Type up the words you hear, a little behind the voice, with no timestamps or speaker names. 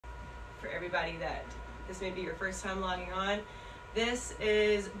everybody that this may be your first time logging on. This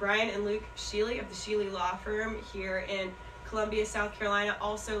is Brian and Luke Sheely of the Sheely Law Firm here in Columbia, South Carolina,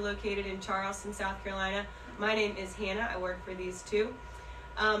 also located in Charleston, South Carolina. My name is Hannah. I work for these two.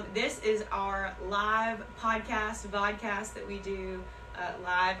 This is our live podcast, vodcast that we do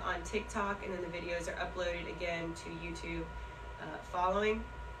live on TikTok, and then the videos are uploaded again to YouTube following.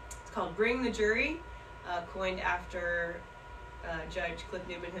 It's called Bring the Jury, coined after Judge Cliff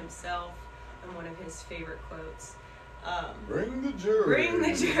Newman himself and one of his favorite quotes. Bring the jury. Bring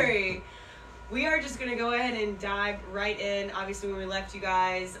the jury. We are just going to go ahead and dive right in. Obviously, when we left you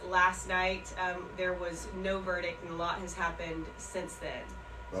guys last night, there was no verdict, and a lot has happened since then.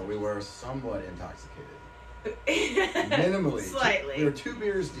 But we were somewhat intoxicated. Minimally. Slightly. We were 2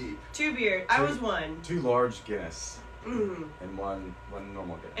 beers deep. 2 beers. I was 1. 2 large Guinness. Mm-hmm. And one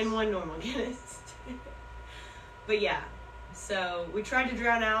normal Guinness. And 1 normal Guinness. But yeah, so we tried to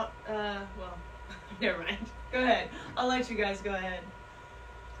drown out, well, never mind. Go ahead. I'll let you guys go ahead.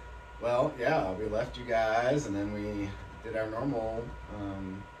 Well, yeah, we left you guys, and then we did our normal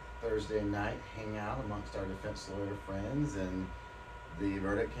Thursday night hangout amongst our defense lawyer friends, and the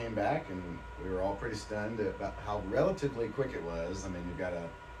verdict came back, and we were all pretty stunned about how relatively quick it was. I mean, you've got a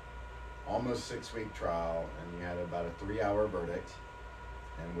almost 6-week trial, and you had about a 3-hour verdict,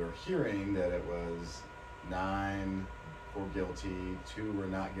 and we're hearing that it was 9 were guilty, 2 were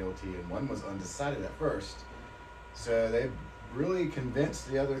not guilty, and 1 was undecided at first. So they really convinced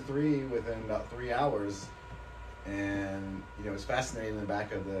the other 3 within about 3 hours. And you know, it's fascinating in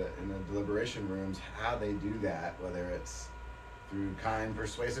the deliberation rooms how they do that, whether it's through kind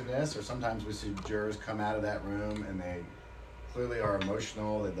persuasiveness, or sometimes we see jurors come out of that room and they clearly are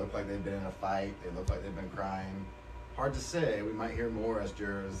emotional. They look like they've been in a fight. They look like they've been crying. Hard to say. We might hear more as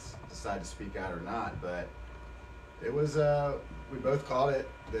jurors decide to speak out or not, but it was, we both called it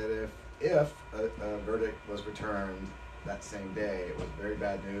that if a verdict was returned that same day, it was very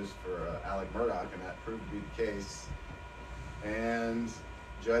bad news for Alec Murdaugh, and that proved to be the case. And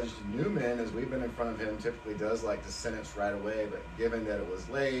Judge Newman, as we've been in front of him, typically does like to sentence right away, but given that it was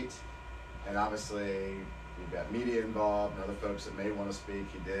late, and obviously we've got media involved and other folks that may want to speak,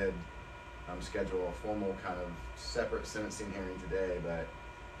 he did schedule a formal kind of separate sentencing hearing today. But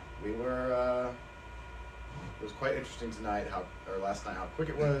we were, it was quite interesting tonight, last night, how quick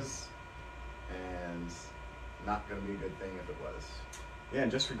it was, and not going to be a good thing if it was. Yeah,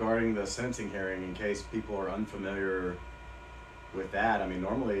 and just regarding the sentencing hearing, in case people are unfamiliar with that, I mean,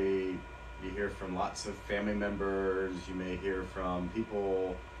 normally you hear from lots of family members, you may hear from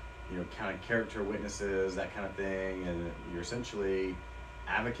people, you know, kind of character witnesses, that kind of thing, and you're essentially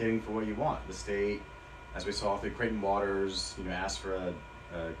advocating for what you want. The state, as we saw through Creighton Waters, you know, asked for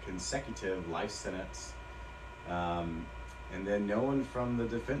a consecutive life sentence, and then no one from the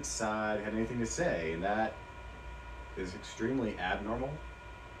defense side had anything to say, and that is extremely abnormal.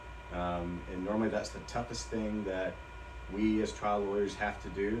 And normally that's the toughest thing that we as trial lawyers have to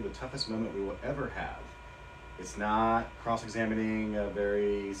do, the toughest moment we will ever have. It's not cross-examining a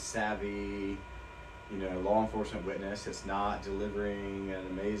very savvy, you know, law enforcement witness. It's not delivering an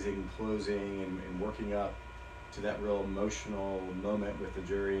amazing closing and working up to that real emotional moment with the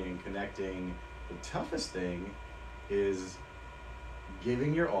jury and connecting. The toughest thing is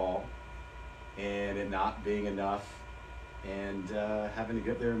giving your all and it not being enough, and having to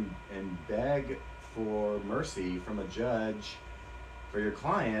get there and beg for mercy from a judge for your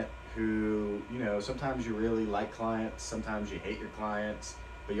client who, you know, sometimes you really like clients, sometimes you hate your clients,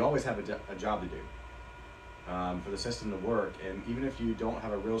 but you always have a job to do for the system to work. And even if you don't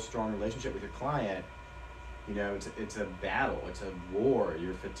have a real strong relationship with your client, you know, it's a battle, it's a war,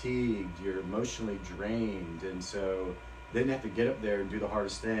 you're fatigued, you're emotionally drained, and so then you have to get up there and do the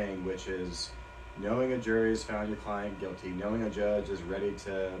hardest thing, which is knowing a jury has found your client guilty, knowing a judge is ready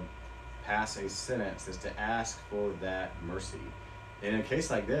to pass a sentence, is to ask for that mercy. In a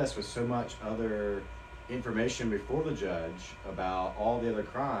case like this, with so much other information before the judge about all the other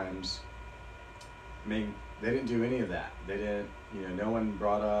crimes, I mean, they didn't do any of that. They didn't, you know, no one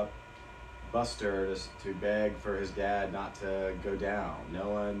brought up Buster to beg for his dad not to go down. No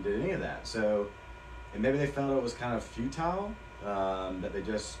one did any of that. So, and maybe they felt it was kind of futile, that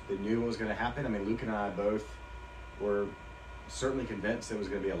they knew what was going to happen. I mean, Luke and I both were certainly convinced it was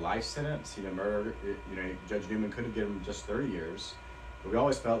going to be a life sentence. You know, murder, you know, Judge Newman could have given him just 30 years. But we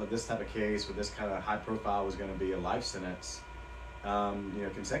always felt that this type of case with this kind of high profile was going to be a life sentence. You know,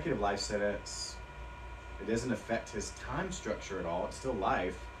 consecutive life sentence, it doesn't affect his time structure at all. It's still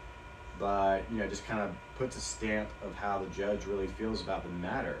life, but, you know, just kind of puts a stamp of how the judge really feels about the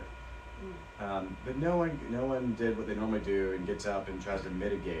matter. But no one did what they normally do and gets up and tries to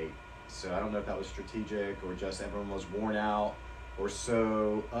mitigate So I don't know if that was strategic or just everyone was worn out or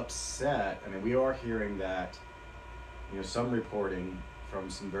so upset. I mean, we are hearing that, some reporting from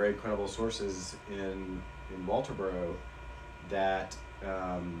some very credible sources in Walterboro that,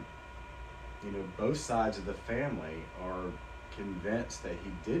 both sides of the family are convinced that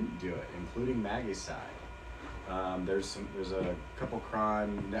he didn't do it, including Maggie's side. There's a couple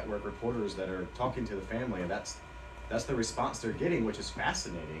crime network reporters that are talking to the family, and that's the response they're getting, which is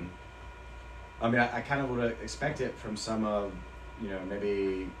fascinating. I mean, I kind of would expect it from some of,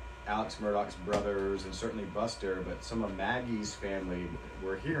 maybe Alex Murdaugh's brothers and certainly Buster, but some of Maggie's family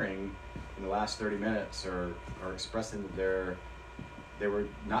we're hearing in the last 30 minutes are expressing that they were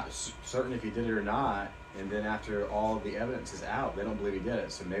not certain if he did it or not, and then after all of the evidence is out, they don't believe he did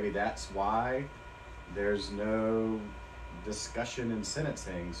it. So maybe that's why there's no discussion in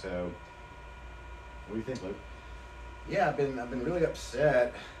sentencing. So what do you think, Luke? Yeah, I've been really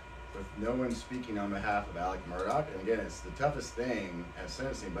upset with no one speaking on behalf of Alec Murdaugh. And again, it's the toughest thing at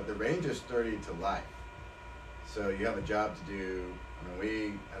sentencing, but the range is 30 to life. So you have a job to do. I mean,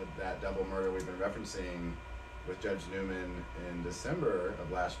 we had that double murder we've been referencing with Judge Newman in December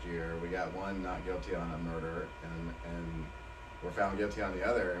of last year. We got one not guilty on a murder and were found guilty on the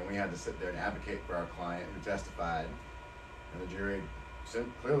other, and we had to sit there and advocate for our client who testified. And the jury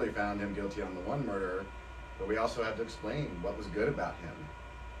clearly found him guilty on the one murder, but we also had to explain what was good about him.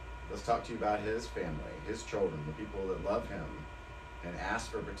 Let's talk to you about his family, his children, the people that love him, and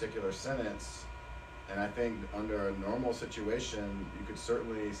ask for a particular sentence. And I think under a normal situation, you could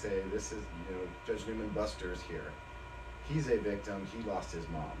certainly say, this is, Judge Newman Buster's here. He's a victim. He lost his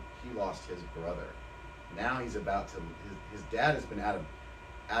mom. He lost his brother. Now he's about to, his dad has been out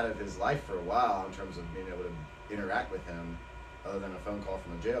of his life for a while in terms of being able to interact with him other than a phone call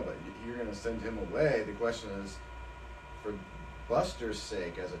from the jail, but you're going to send him away. The question is, for Buster's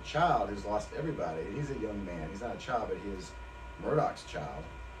sake, as a child who's lost everybody, and he's a young man, he's not a child, but he is Murdaugh's child,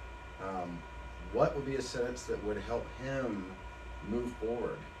 what would be a sentence that would help him move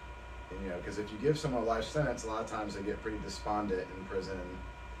forward? And, because if you give someone a life sentence, a lot of times they get pretty despondent in prison,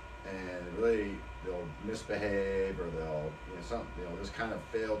 and really they'll misbehave, or they'll just kind of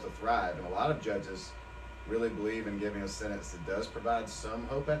fail to thrive. And a lot of judges really believe in giving a sentence that does provide some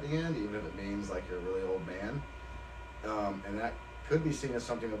hope at the end, even if it means like you're a really old man. And that could be seen as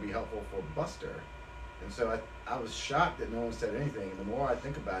something that would be helpful for Buster. And so I was shocked that no one said anything. And the more I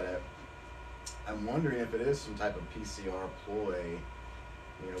think about it, I'm wondering if it is some type of PCR ploy.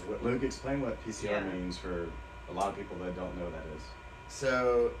 Luke, explain what PCR means for a lot of people that don't know what that is.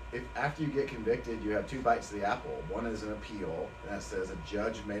 So if after you get convicted, you have two bites of the apple. One is an appeal, and that says a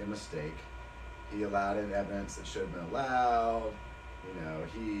judge made a mistake. He allowed in evidence that should have been allowed.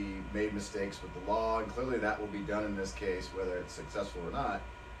 He made mistakes with the law, and clearly that will be done in this case, whether it's successful or not.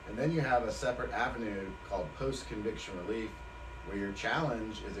 And then you have a separate avenue called post-conviction relief, where your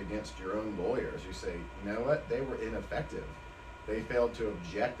challenge is against your own lawyers. You say, you know what, they were ineffective. They failed to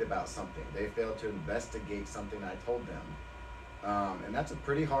object about something. They failed to investigate something I told them. And that's a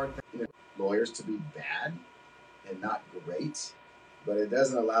pretty hard thing. Lawyers to be bad and not great, but it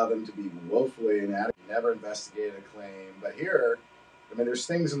doesn't allow them to be woefully inadequate. Never investigated a claim. But here, there's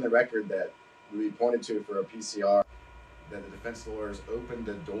things in the record that we pointed to for a PCR that the defense lawyers opened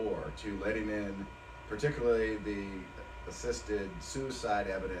the door to letting in, particularly the assisted suicide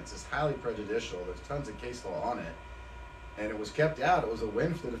evidence is highly prejudicial. There's tons of case law on it. And it was kept out. It was a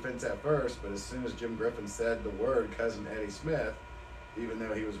win for the defense at first, but as soon as Jim Griffin said the word cousin Eddie Smith, even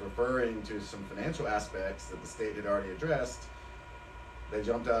though he was referring to some financial aspects that the state had already addressed, they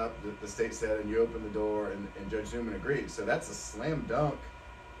jumped up, the state said, and you opened the door, and Judge Newman agreed. So that's a slam dunk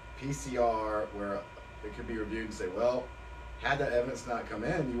PCR where it could be reviewed and say, well, had that evidence not come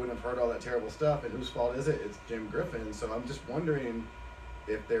in, you wouldn't have heard all that terrible stuff, and whose fault is it? It's Jim Griffin. So I'm just wondering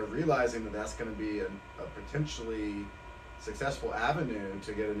if they're realizing that that's going to be a potentially successful avenue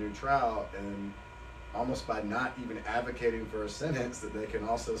to get a new trial, and almost by not even advocating for a sentence, that they can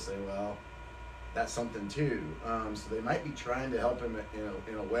also say, well, that's something too. So they might be trying to help him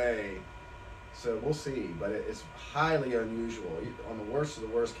in a way. So we'll see, but it's highly unusual. On the worst of the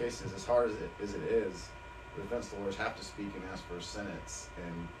worst cases, as hard as it is, the defense lawyers have to speak and ask for a sentence,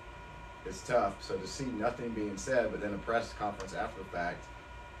 and it's tough. So to see nothing being said, but then a press conference after the fact,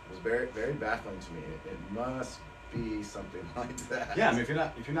 was very, very baffling to me. It must be something like that. Yeah, I mean, if you're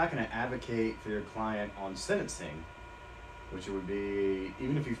not going to advocate for your client on sentencing, which it would be,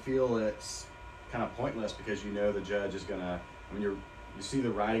 even if you feel it's kind of pointless because the judge is going to, you see the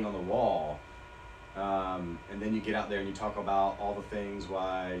writing on the wall, and then you get out there and you talk about all the things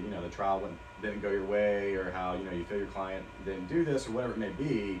why the trial didn't go your way, or how you feel your client didn't do this, or whatever it may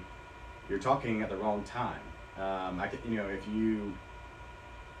be. you're talking at the wrong time. If you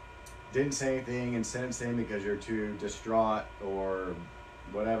didn't say anything and said something because you're too distraught or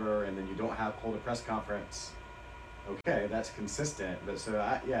whatever, and then you don't hold a press conference, okay, that's consistent. But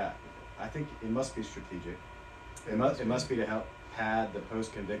I think it must be strategic. It must be to help pad the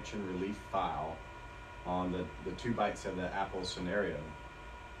post-conviction relief file on the 2 bites of the apple scenario.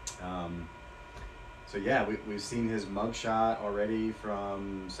 We've seen his mugshot already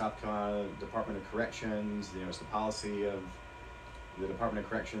from South Carolina Department of Corrections. It's the policy of the Department of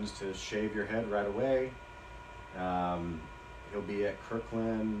Corrections to shave your head right away. He'll be at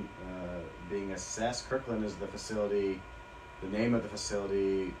Kirkland being assessed. Kirkland is the facility, the name of the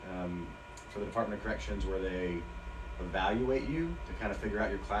facility for the Department of Corrections where they evaluate you to kind of figure out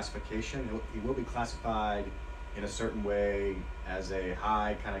your classification. He will be classified in a certain way as a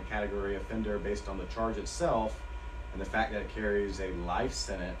high kind of category offender based on the charge itself and the fact that it carries a life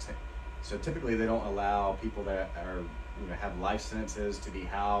sentence. So typically they don't allow people that have life sentences to be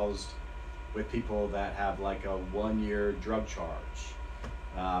housed with people that have like a 1-year drug charge.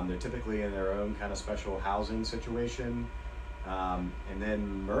 They're typically in their own kind of special housing situation. And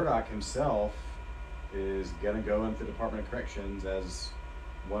then Murdaugh himself is going to go into the Department of Corrections as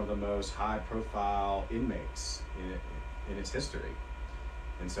one of the most high-profile inmates in its history.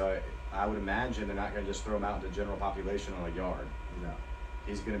 And so I would imagine they're not going to just throw him out into the general population on a yard. No.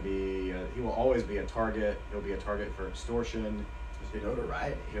 He's going to be, he will always be a target. He'll be a target for extortion.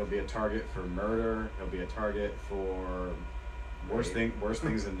 Notoriety. He'll be a target for murder. He'll be a target for worse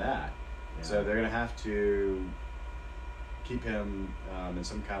things than that. Yeah. So they're going to have to keep him in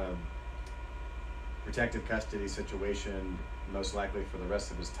some kind of protective custody situation, most likely for the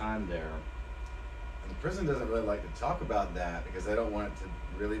rest of his time there. And the prison doesn't really like to talk about that because they don't want it to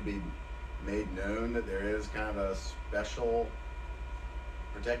really be made known that there is kind of a special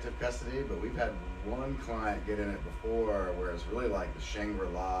protective custody, but we've had one client get in it before where it's really like the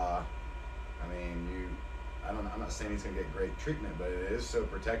Shangri-La. I mean, I'm not saying he's going to get great treatment, but it is so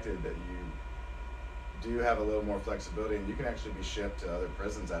protected that you do have a little more flexibility, and you can actually be shipped to other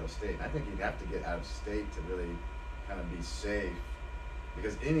prisons out of state. And I think you'd have to get out of state to really kind of be safe,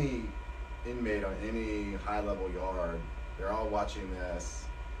 because any inmate on any high-level yard, they're all watching this.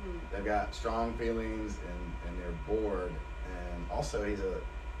 They've got strong feelings, and they're bored. And also, he's a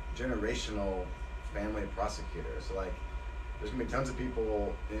generational family prosecutor. So, like, there's gonna be tons of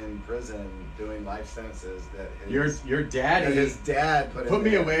people in prison doing life sentences that your daddy, his dad put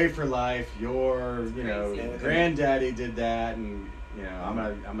me away for life. Your granddaddy did that, and I'm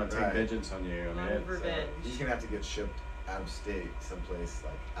gonna take vengeance on you. I mean, revenge. So he's gonna have to get shipped out of state, someplace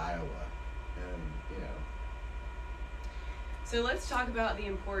like Iowa, and So let's talk about the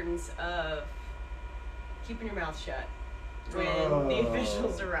importance of keeping your mouth shut when the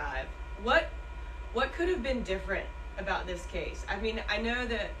officials arrive. What could have been different about this case? I mean, I know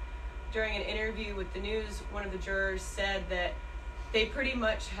that during an interview with the news, one of the jurors said that they pretty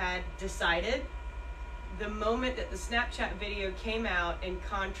much had decided the moment that the Snapchat video came out and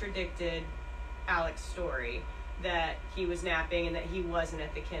contradicted Alex's story that he was napping and that he wasn't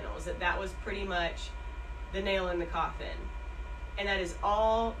at the kennels, that was pretty much the nail in the coffin. And that is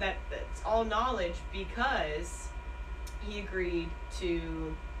all that's all knowledge, because he agreed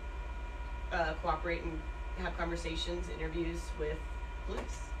to cooperate and have conversations, interviews with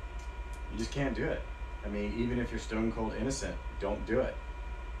police. You just can't do it. I mean, even if you're stone cold innocent, don't do it.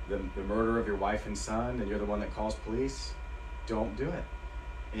 The murder of your wife and son, and you're the one that calls police, don't do it.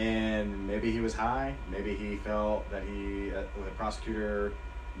 And maybe he was high. Maybe he felt that he, with a prosecutor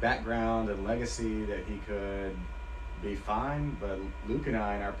background and legacy, that he could be fine. But Luke and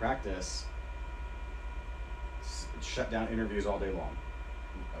I, in our practice, shut down interviews all day long.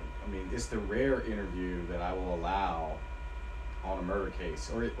 I mean, it's the rare interview that I will allow on a murder case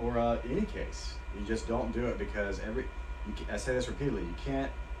or any case. You just don't do it, because I say this repeatedly, you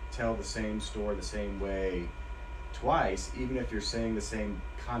can't tell the same story the same way twice, even if you're saying the same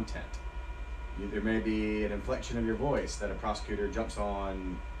content. There may be an inflection of your voice that a prosecutor jumps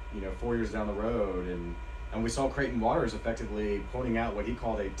on, 4 years down the road, and we saw Creighton Waters effectively pointing out what he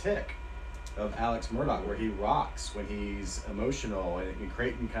called a tick of Alex Murdaugh, where he rocks when he's emotional, and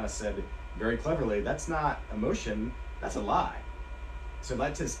Creighton kind of said very cleverly, that's not emotion, that's a lie. So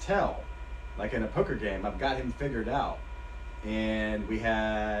that's his tell. Like in a poker game, I've got him figured out. And we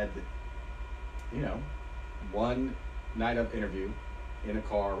had, one night of interview in a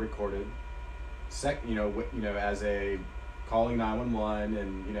car recorded, as a calling 911,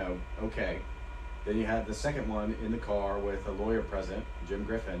 and okay. Then you had the second one in the car with a lawyer present, Jim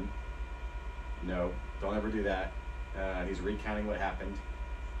Griffin. No, don't ever do that. He's recounting what happened.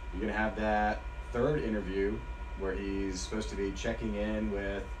 You're going to have that third interview where he's supposed to be checking in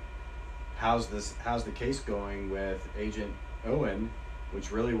with how's the case going with Agent Owen,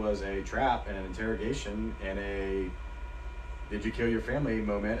 which really was a trap and an interrogation and a did you kill your family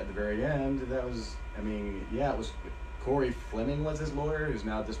moment at the very end. That was, I mean, yeah, it was Corey Fleming was his lawyer, who's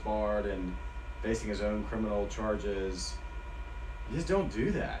now disbarred and facing his own criminal charges. You just don't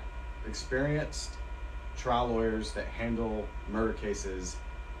do that. Experienced trial lawyers that handle murder cases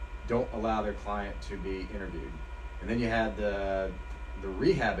don't allow their client to be interviewed. And then you had the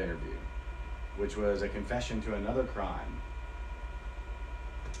rehab interview, which was a confession to another crime.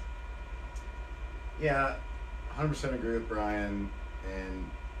 Yeah, 100% agree with Brian. And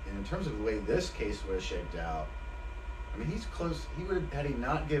in terms of the way this case was shaped out, I mean, he's close. He would have, had he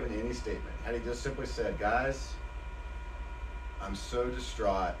not given any statement, had he just simply said, guys, I'm so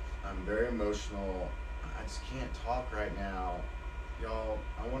distraught, I'm very emotional, I just can't talk right now. Y'all,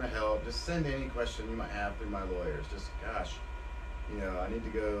 I want to help. Just send any question you might have through my lawyers. Just, gosh, you know, I need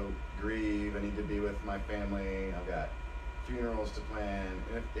to go grieve. I need to be with my family. I've got funerals to plan.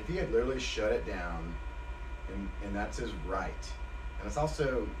 And if he had literally shut it down, and that's his right. And it's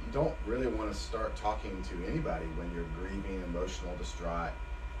also, you don't really want to start talking to anybody when you're grieving, emotional, distraught.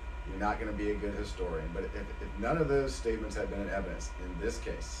 You're not going to be a good historian. But if none of those statements had been in evidence in this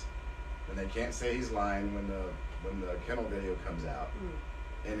case, then they can't say he's lying when the kennel video comes out.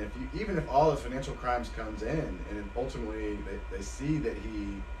 And even if all the financial crimes comes in, and ultimately they see that he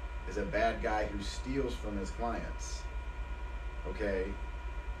is a bad guy who steals from his clients, okay,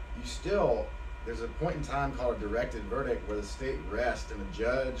 you still, there's a point in time called a directed verdict where the state rests and the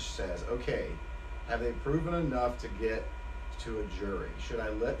judge says, okay, have they proven enough to get to a jury? Should I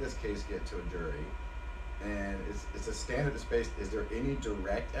let this case get to a jury? And it's a standard that's based, is there any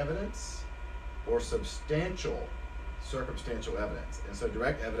direct evidence or substantial circumstantial evidence? And so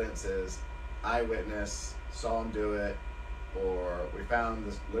direct evidence is eyewitness, saw him do it, or we found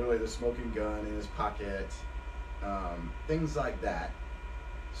literally the smoking gun in his pocket, things like that.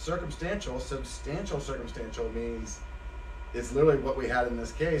 Substantial circumstantial means it's literally what we had in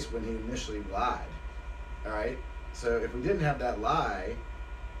this case when he initially lied. All right, so if we didn't have that lie,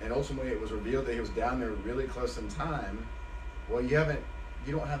 and ultimately it was revealed that he was down there really close in time, well, you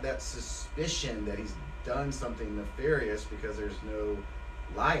don't have that suspicion that he's done something nefarious because there's no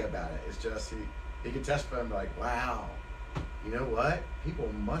lie about it. It's just he could testify and be like, wow, you know what?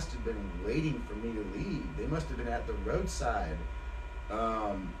 People must have been waiting for me to leave. They must have been at the roadside.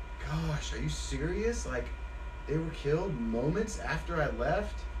 Gosh, are you serious? Like, they were killed moments after I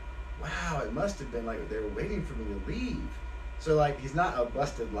left? Wow, it must have been like they were waiting for me to leave. So, like, he's not a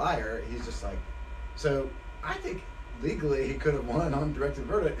busted liar. He's just like, so I think legally he could have won on directed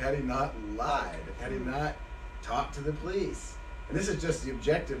verdict had he not lied, had he not talked to the police. And this is just the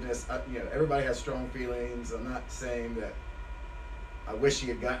objectiveness. You know, everybody has strong feelings. I'm not saying that I wish he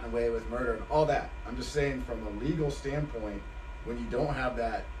had gotten away with murder and all that. I'm just saying from a legal standpoint, when you don't have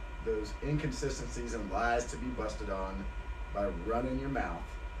those inconsistencies and lies to be busted on by running your mouth,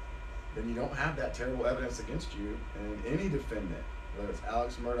 then you don't have that terrible evidence against you. And any defendant, whether it's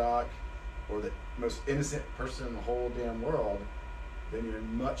Alex Murdaugh or the most innocent person in the whole damn world, then you're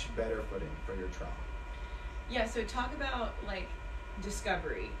in much better footing for your trial. Yeah, so talk about, like,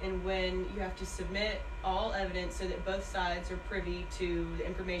 discovery and when you have to submit all evidence so that both sides are privy to the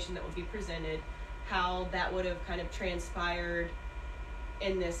information that will be presented, how that would have kind of transpired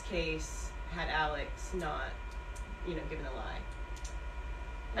in this case had Alex not, given a lie.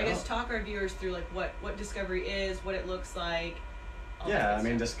 I guess talk our viewers through, like, what discovery is, what it looks like. Yeah, I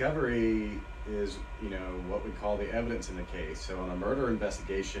mean, discovery is, what we call the evidence in the case. So on a murder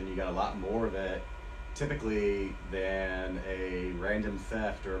investigation, you got a lot more of it typically than a random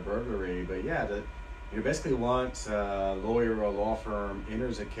theft or a burglary. But yeah, basically once a lawyer or a law firm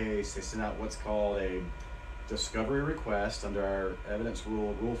enters a case, they send out what's called a discovery request under our evidence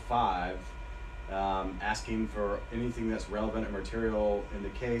rule 5, asking for anything that's relevant or material in the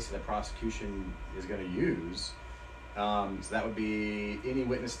case that the prosecution is going to use. So that would be any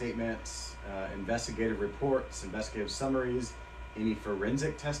witness statements, investigative reports, investigative summaries, any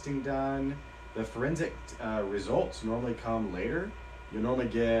forensic testing done. The forensic results normally come later. You'll normally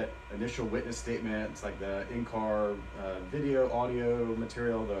get initial witness statements like the in-car video, audio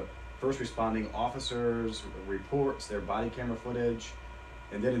material, the first responding officers' reports, their body camera footage.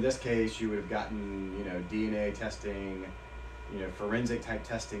 And then in this case, you would have gotten, DNA testing, forensic type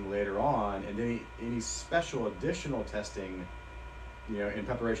testing later on. And then any special additional testing, in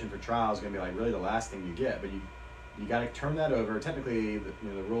preparation for trial is going to be like really the last thing you get. But you got to turn that over. Technically,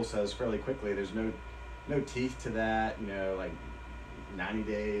 the rule says fairly quickly. There's no teeth to that. Like 90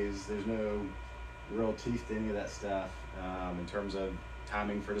 days. There's no real teeth to any of that stuff in terms of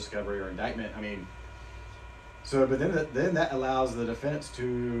timing for discovery or indictment. I mean, so but then that allows the defense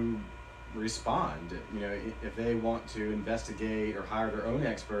to respond. You know, if they want to investigate or hire their own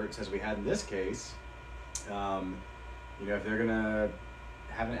experts, as we had in this case. You know, if they're gonna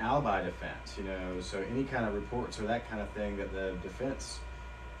have an alibi defense, you know, so any kind of reports or that kind of thing that the defense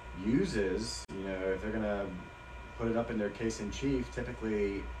uses, you know, if they're gonna put it up in their case in chief,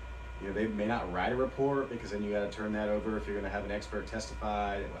 typically, you know, they may not write a report because then you got to turn that over if you're going to have an expert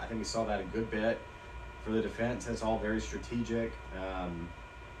testify. I think we saw that a good bit for the defense. It's all very strategic.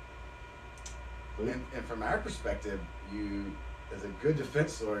 And from our perspective, you, as a good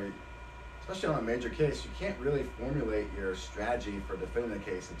defense lawyer, especially on a major case, you can't really formulate your strategy for defending a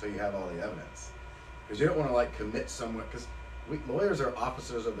case until you have all the evidence. Because you don't want to like commit someone, because lawyers are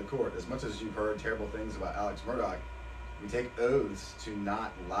officers of the court. As much as you've heard terrible things about Alex Murdaugh, we take oaths to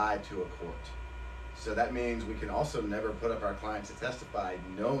not lie to a court. So that means we can also never put up our client to testify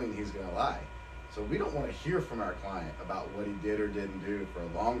knowing he's going to lie. So we don't want to hear from our client about what he did or didn't do for a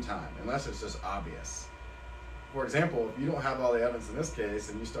long time, unless it's just obvious. For example, if you don't have all the evidence in this case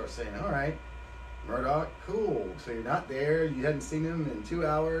and you start saying, all right, Murdaugh, cool, so you're not there, you hadn't seen him in 2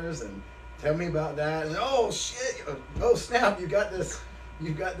 hours, and tell me about that, and oh shit, oh snap, you got this,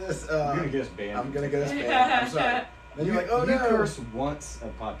 you're going to get us banned. I'm going to get us banned, I'm sorry. Then you're like, oh no. You curse once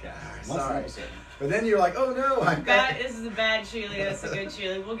a podcast. Once sorry. an episode. But then you're like, oh no, That is the bad Sheely, that's the good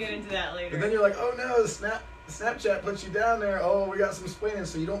Sheely. We'll get into that later. But then you're like, oh no, Snapchat puts you down there. Oh, we got some splaining.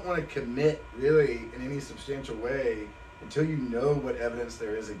 So you don't want to commit really in any substantial way until you know what evidence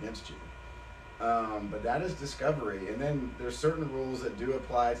there is against you. But that is discovery. And then there's certain rules that do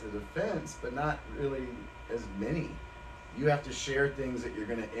apply to the defense, but not really as many. You have to share things that you're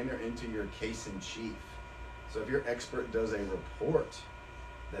going to enter into your case in chief. So if your expert does a report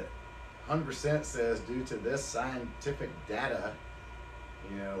that 100% says due to this scientific data,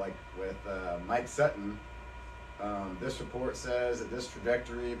 you know, like with Mike Sutton, this report says that this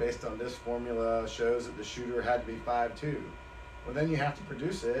trajectory based on this formula shows that the shooter had to be 5'2". Well, then you have to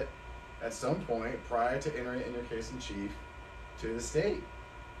produce it at some point prior to entering it in your case in chief to the state.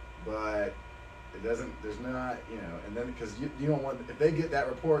 But it doesn't, there's not, you know, and then because you don't want, if they get that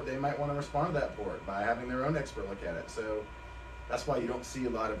report, they might want to respond to that report by having their own expert look at it. So that's why you don't see a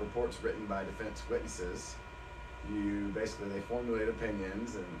lot of reports written by defense witnesses. You basically, they formulate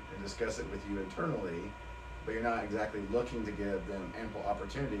opinions and discuss it with you internally, but you're not exactly looking to give them ample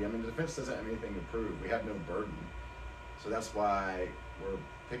opportunity. I mean, the defense doesn't have anything to prove. We have no burden. So that's why we're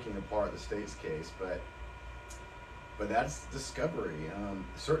picking apart the state's case, but that's discovery.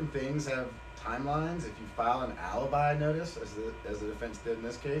 Certain things have timelines. If you file an alibi notice, as the defense did in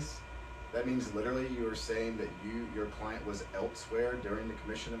this case, that means literally you are saying that your client was elsewhere during the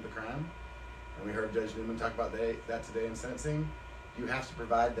commission of the crime. And we heard Judge Newman talk about that today in sentencing. You have to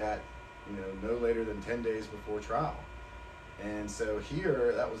provide that, you know, no later than 10 days before trial. And so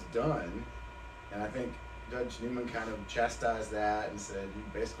here, that was done, and I think Judge Newman kind of chastised that and said you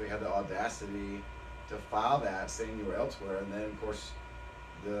basically had the audacity to file that saying you were elsewhere, and then of course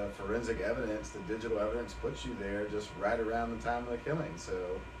the forensic evidence, the digital evidence puts you there just right around the time of the killing.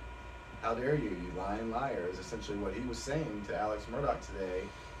 So how dare you, you lying liar, is essentially what he was saying to Alex Murdaugh today.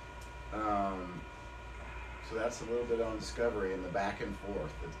 So that's a little bit on discovery and the back and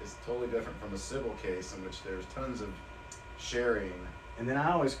forth. It's totally different from a civil case in which there's tons of sharing. And then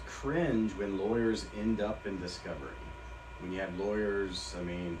I always cringe when lawyers end up in discovery. When you have lawyers, I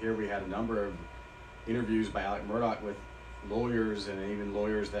mean, here we had a number of interviews by Alex Murdaugh with lawyers and even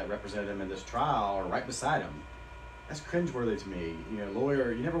lawyers that represented him in this trial are right beside him. That's cringeworthy to me. You know,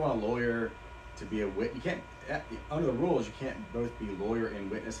 lawyer, you never want a lawyer to be a witness. You can't, under the rules, you can't both be lawyer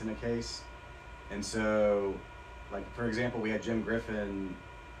and witness in a case. And so, like, for example, we had Jim Griffin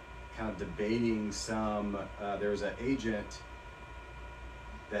kind of debating some, there was an agent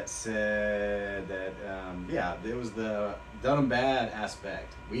that said that, yeah, it was the done him bad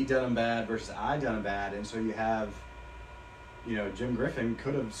aspect. We done him bad versus I done him bad. And so you have, you know, Jim Griffin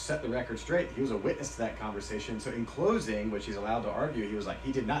could have set the record straight. He was a witness to that conversation. So in closing, which he's allowed to argue, he was like,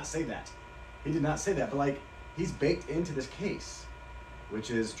 he did not say that. He did not say that. But, like, he's baked into this case,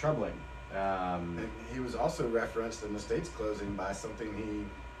 which is troubling. And he was also referenced in the state's closing by something he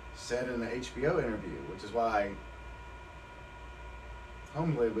said in the HBO interview, which is why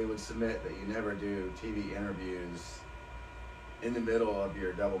humbly we would submit that you never do TV interviews in the middle of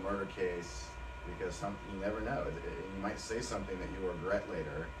your double murder case, because you never know. You might say something that you will regret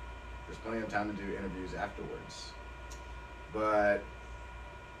later. There's plenty of time to do interviews afterwards. But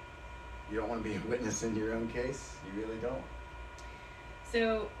you don't want to be a witness in your own case. You really don't.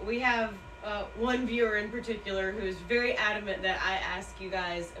 So we have one viewer in particular who is very adamant that I ask you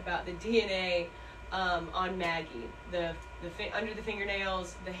guys about the DNA on Maggie, the under the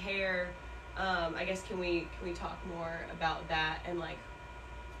fingernails, the hair. I guess can we talk more about that and like,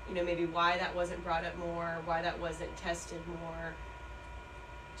 you know, maybe why that wasn't brought up more, why that wasn't tested more?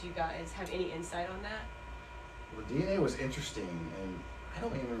 Do you guys have any insight on that? Well, the DNA was interesting, and I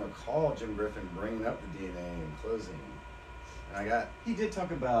don't even recall Jim Griffin bringing up the DNA in closing. And He did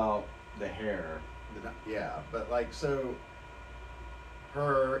talk about the hair. yeah, but like, so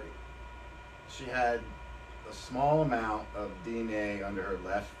she had a small amount of DNA under her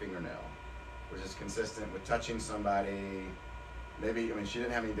left fingernail, which is consistent with touching somebody. Maybe, I mean, she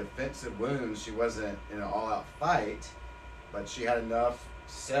didn't have any defensive wounds. She wasn't in an all-out fight, but she had enough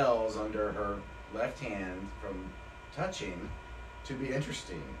cells under her left hand from touching to be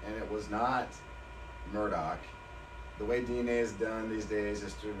interesting. And it was not Murdaugh. The way DNA is done these days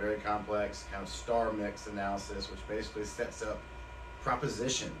is through a very complex kind of star mix analysis, which basically sets up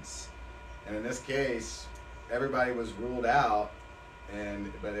propositions. And in this case, everybody was ruled out,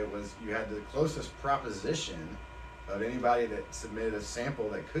 but you had the closest proposition of anybody that submitted a sample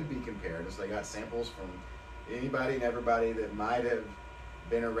that could be compared. And so they got samples from anybody and everybody that might have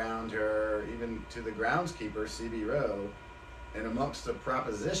been around her, even to the groundskeeper, C.B. Rowe. And amongst the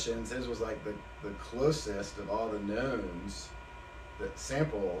propositions, his was like the closest of all the knowns, that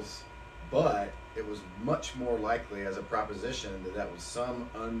samples, but it was much more likely as a proposition that was some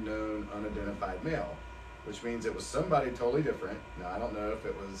unknown, unidentified male, which means it was somebody totally different. Now, I don't know if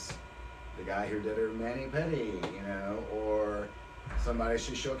it was the guy who did her mani-pedi, you know, or somebody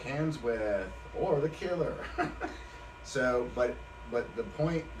she shook hands with, or the killer. So, but the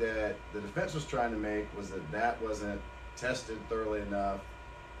point that the defense was trying to make was that wasn't tested thoroughly enough.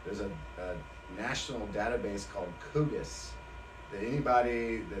 There's a national database called CODIS that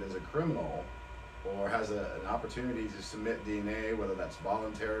anybody that is a criminal or has an opportunity to submit DNA, whether that's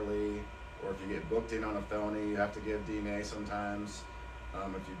voluntarily or if you get booked in on a felony, you have to give DNA sometimes.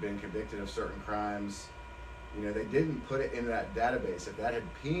 If you've been convicted of certain crimes, you know, they didn't put it in that database. If that had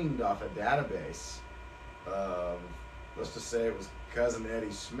pinged off a database of, let's just say it was cousin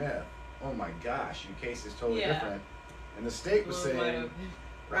Eddie Smith, oh my gosh, your case is totally different. And the state was saying,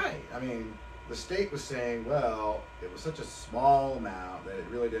 right, I mean, the state was saying, well, it was such a small amount that it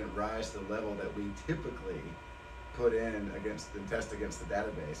really didn't rise to the level that we typically put in against and test against the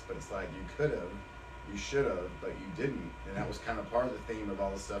database. But it's like, you could have, you should have, but you didn't. And that was kind of part of the theme of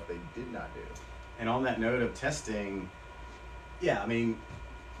all the stuff they did not do. And on that note of testing, yeah, I mean,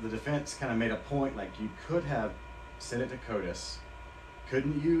 the defense kind of made a point, like, you could have sent it to CODIS.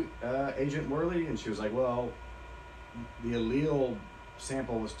 Couldn't you, Agent Worley? And she was like, well, the allele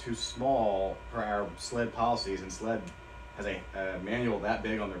sample was too small per our SLED policies, and SLED has a manual that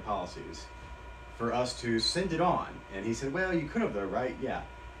big on their policies, for us to send it on. And he said, well, you could have though, right? Yeah.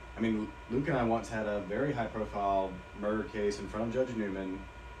 I mean, Luke and I once had a very high-profile murder case in front of Judge Newman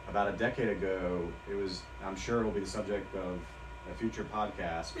about a decade ago. It was, I'm sure it will be the subject of a future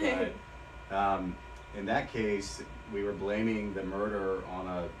podcast, but in that case, we were blaming the murder on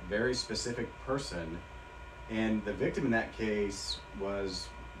a very specific person, and the victim in that case was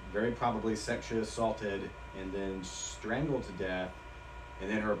very probably sexually assaulted and then strangled to death, and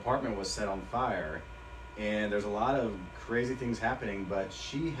then her apartment was set on fire. And there's a lot of crazy things happening, but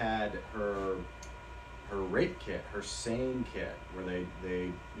she had her rape kit, her SANE kit, where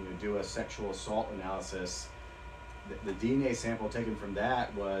they do a sexual assault analysis. The DNA sample taken from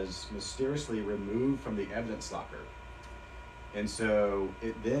that was mysteriously removed from the evidence locker. And so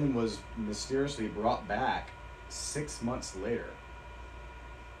it then was mysteriously brought back 6 months later,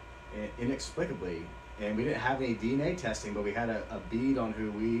 inexplicably. And we didn't have any DNA testing, but we had a bead on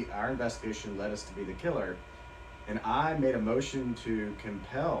who our investigation led us to be the killer. And I made a motion to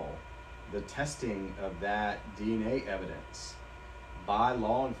compel the testing of that DNA evidence by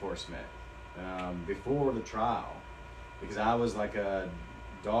law enforcement before the trial, because I was like a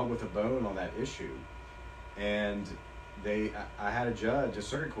dog with a bone on that issue. And I had a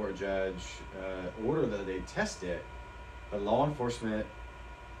circuit court judge, order that they test it, but law enforcement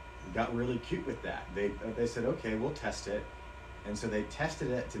got really cute with that. They said, okay, we'll test it. And so they tested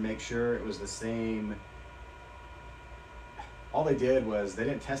it to make sure it was the same. All they did was they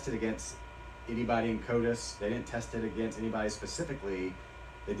didn't test it against anybody in CODIS. They didn't test it against anybody specifically.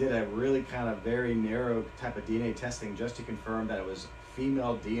 They did a really kind of very narrow type of DNA testing just to confirm that it was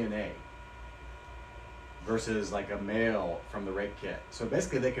female DNA versus like a male from the rape kit. So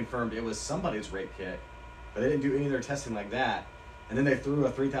basically they confirmed it was somebody's rape kit, but they didn't do any of their testing like that. And then they threw a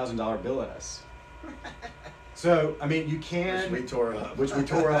 $3,000 bill at us. So, I mean, you can... Which we tore up. Which we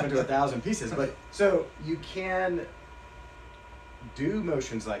tore up into 1,000 pieces. But, so, you can do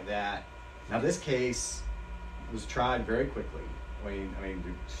motions like that. Now, this case was tried very quickly. I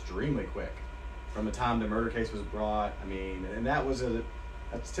mean, extremely quick. From the time the murder case was brought, I mean, and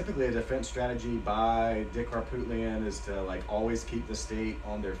that's typically a defense strategy by Dick Harpootlian, is to, like, always keep the state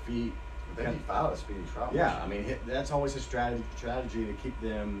on their feet. Then he filed a speedy trial. Yeah, I mean, that's always a strategy to keep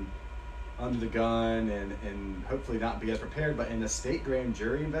them under the gun and hopefully not be as prepared. But in the state grand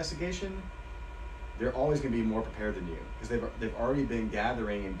jury investigation, they're always going to be more prepared than you, because they've already been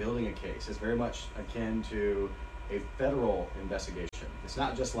gathering and building a case. It's very much akin to a federal investigation. It's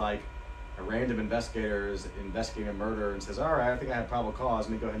not just like a random investigator is investigating a murder and says, all right, I think I have probable cause,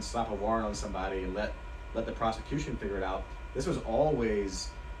 let me go ahead and slap a warrant on somebody and let the prosecution figure it out. This was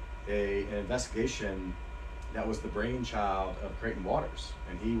always an investigation that was the brainchild of Creighton Waters,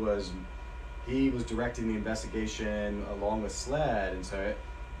 and he was directing the investigation along with SLED, and so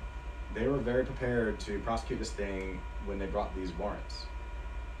they were very prepared to prosecute this thing when they brought these warrants.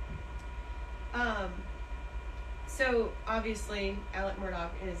 So obviously Alec Murdaugh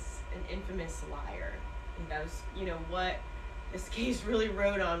is an infamous liar. And that was, what this case really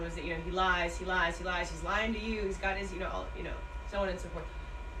rode on was that, he lies, he's lying to you, he's got his, so on and so forth.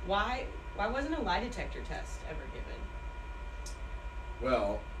 Why wasn't a lie detector test ever given?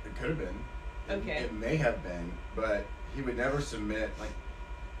 Well, it could have been. Okay. It may have been, but he would never submit, like,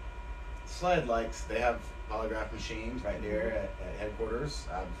 SLED they have polygraph machines right there at headquarters.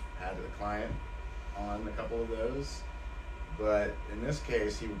 I've had a client on a couple of those, but in this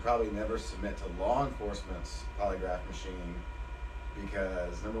case, he would probably never submit to law enforcement's polygraph machine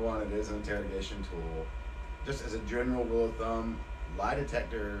because, number one, it is an interrogation tool. Just as a general rule of thumb, lie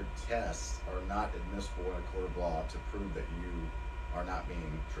detector tests are not admissible in a court of law to prove that you are not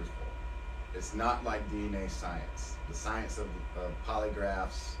being truthful. It's not like DNA science. The science of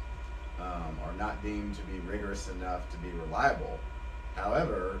polygraphs are not deemed to be rigorous enough to be reliable.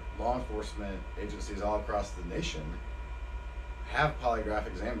 However, law enforcement agencies all across the nation have polygraph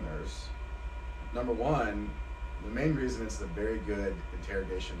examiners. Number one, the main reason it's a very good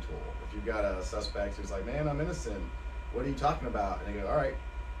interrogation tool. If you've got a suspect who's like, man, I'm innocent, what are you talking about? And they go, all right,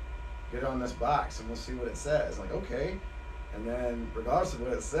 get on this box and we'll see what it says. Like, okay. And then regardless of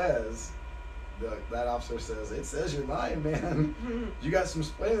what it says, that officer says, it says you're lying, man. You got some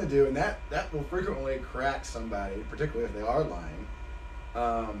explaining to do. And that will frequently crack somebody, particularly if they are lying.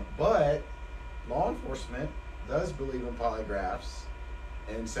 But law enforcement does believe in polygraphs.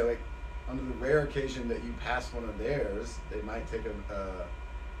 And so under the rare occasion that you pass one of theirs, they might take a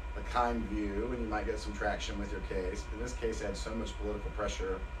kind view and you might get some traction with your case. In this case, it had so much political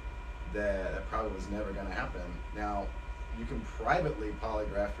pressure that probably was never going to happen. Now, you can privately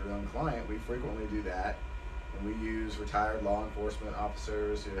polygraph your own client. We frequently do that. And we use retired law enforcement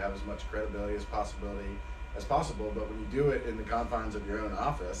officers who have as much credibility as possible. But when you do it in the confines of your own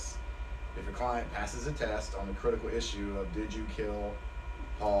office, if your client passes a test on the critical issue of did you kill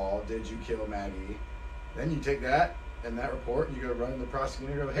Paul, did you kill Maggie, then you take that and that report and you go run to the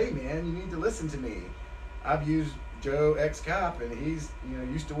prosecutor and go, hey man, you need to listen to me. I've used Joe ex-cop and he's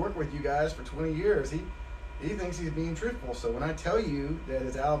used to work with you guys for 20 years. He thinks he's being truthful. So when I tell you that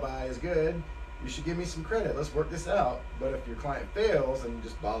his alibi is good, you should give me some credit. Let's work this out. But if your client fails and you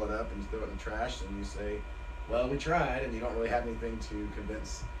just ball it up and you throw it in the trash and you say, well, we tried, and you don't really have anything to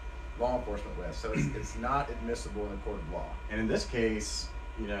convince law enforcement with. So it's not admissible in a court of law. And in this case,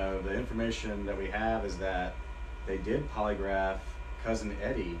 the information that we have is that they did polygraph cousin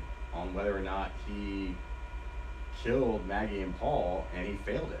Eddie on whether or not he killed Maggie and Paul, and he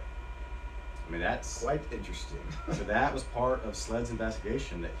failed it. I mean, that's quite interesting. So that was part of SLED's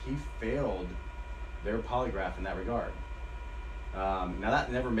investigation, that he failed their polygraph in that regard. Now that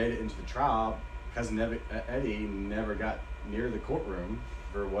never made it into the trial. Cousin Eddie never got near the courtroom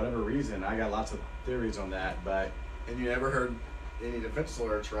for whatever reason. I got lots of theories on that, and you never heard any defense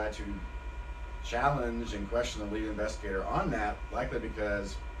lawyer try to challenge and question the lead investigator on that, likely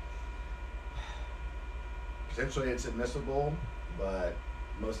because potentially it's admissible, but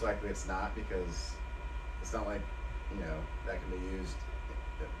most likely it's not, because it's not like that can be used.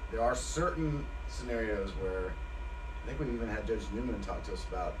 There are certain scenarios where I think we've even had Judge Newman talk to us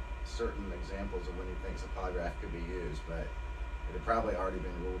about certain examples of when he thinks a polygraph could be used, but it had probably already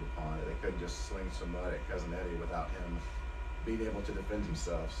been ruled upon it. They couldn't just sling some mud at cousin Eddie without him being able to defend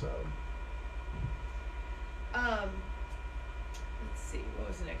himself. So let's see, what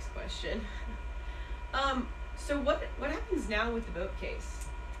was the next question? So what happens now with the boat case?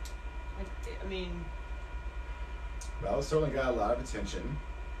 Well, it's certainly got a lot of attention.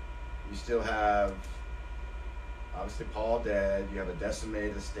 You still have obviously Paul dead. You have a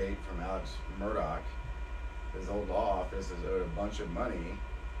decimated estate from Alex Murdaugh. His old law office has owed a bunch of money,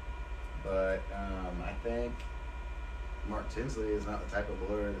 but I think Mark Tinsley is not the type of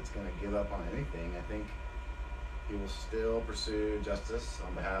lawyer that's going to give up on anything. I think he will still pursue justice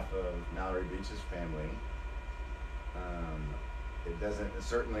on behalf of Mallory Beach's family. It's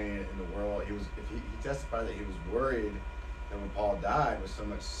certainly in the world, he testified that he was worried that when Paul died, with so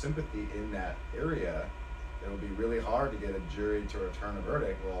much sympathy in that area, that it would be really hard to get a jury to return a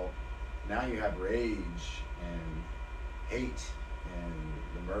verdict. Well, now you have rage and hate, and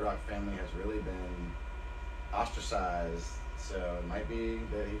the Murdaugh family has really been ostracized. So it might be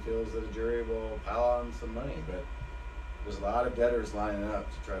that he feels that a jury will pile on some money, but there's a lot of debtors lining up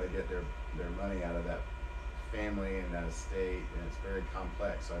to try to get their money out of that family and that estate, and it's very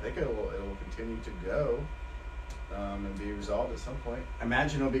complex. So I think it will continue to go and be resolved at some point. I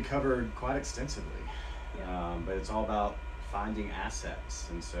imagine it'll be covered quite extensively, but it's all about finding assets,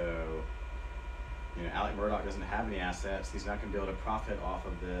 and so Alec Murdaugh doesn't have any assets. He's not going to be able to profit off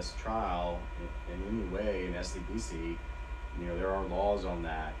of this trial in any way in SDBC. There are laws on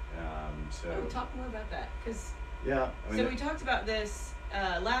that. Talk more about that, because so we talked about this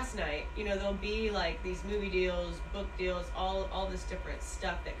last night. There'll be like these movie deals, book deals, all this different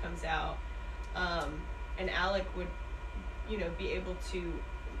stuff that comes out, and Alec would be able to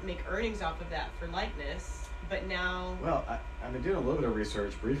make earnings off of that for likeness. But now, I've been doing a little bit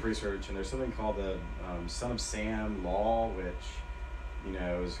of brief research, and there's something called the Son of Sam law, which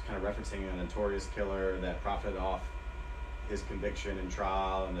is kind of referencing a notorious killer that profited off his conviction and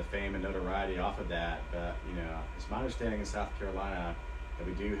trial and the fame and notoriety off of that. But it's my understanding in South Carolina that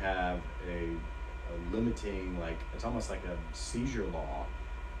we do have a limiting, like, it's almost like a seizure law,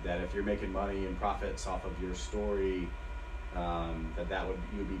 that if you're making money and profits off of your story,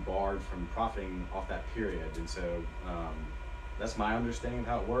 you would be barred from profiting off that period. And so that's my understanding of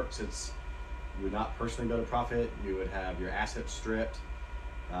how it works. You would not personally be able to profit. You would have your assets stripped.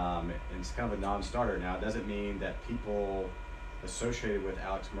 And it's kind of a non-starter. Now, it doesn't mean that people associated with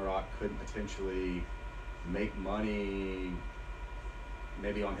Alex Murdaugh couldn't potentially make money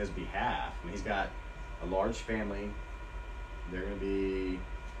maybe on his behalf. I mean, he's got a large family. They're going to be,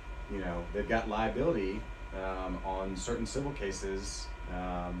 they've got liability on certain civil cases.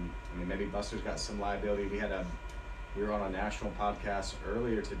 Maybe Buster's got some liability. We were on a national podcast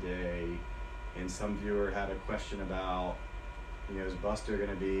earlier today, and some viewer had a question about, is Buster going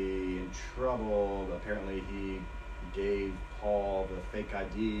to be in trouble? Apparently he gave Paul the fake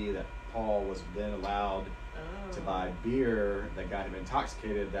ID that Paul was then allowed to buy beer that got him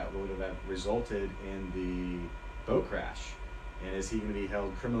intoxicated, that would have resulted in the boat crash. And is he going to be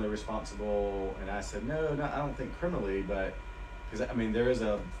held criminally responsible? And I said, no, I don't think criminally, but because there is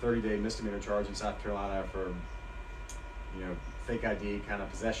a 30-day misdemeanor charge in South Carolina for fake ID kind of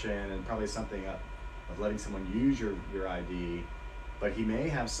possession, and probably something of letting someone use your ID. But he may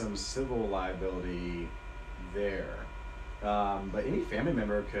have some civil liability there. But any family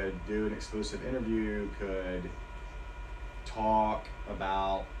member could do an exclusive interview, could talk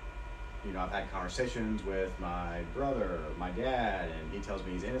about, I've had conversations with my brother, my dad, and he tells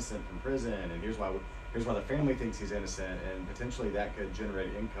me he's innocent from prison, and here's why the family thinks he's innocent, and potentially that could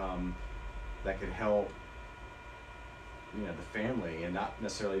generate income that could help, the family, and not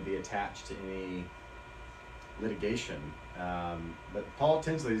necessarily be attached to any litigation. But Paul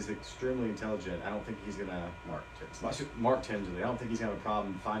Tinsley is extremely intelligent. I don't think he's gonna Mark Tinsley. I don't think he's gonna have a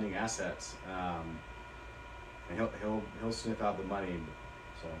problem finding assets, and he'll sniff out the money.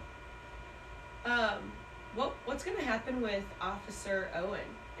 So, what's gonna happen with Officer Owen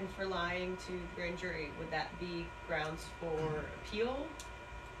and for lying to the grand jury? Would that be grounds for appeal?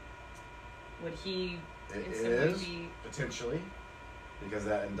 Would he in some way be potentially, because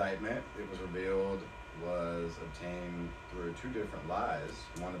that indictment, it was revealed, was obtained through two different lies,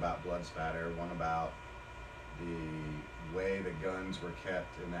 one about blood spatter, one about the way the guns were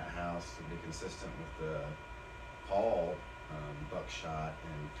kept in that house to be consistent with the Paul buckshot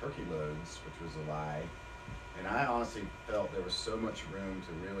and turkey loads, which was a lie. And I honestly felt there was so much room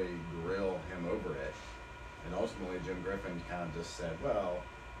to really grill him over it. And ultimately Jim Griffin kind of just said, well,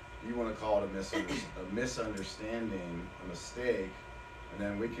 you want to call it a misunderstanding, a mistake, and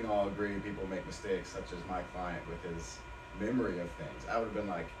then we can all agree people make mistakes, such as my client with his memory of things. I would have been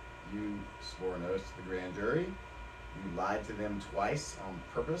like, you swore an oath to the grand jury, you lied to them twice on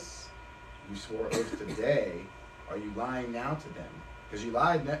purpose, you swore oath today, are you lying now to them? Because you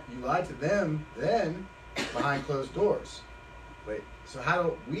lied to them then behind closed doors. Wait, so how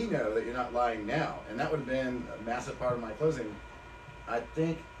do we know that you're not lying now? And that would have been a massive part of my closing. I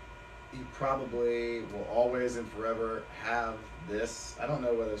think he probably will always and forever have this. I don't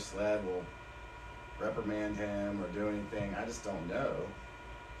know whether SLED will reprimand him or do anything. I just don't know.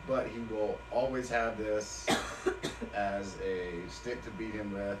 But he will always have this as a stick to beat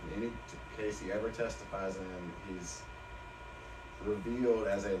him with. In any case he ever testifies in, he's revealed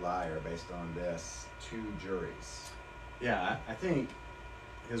as a liar based on this to juries. Yeah, I think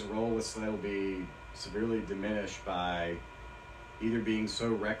his role with SLED will be severely diminished by either being so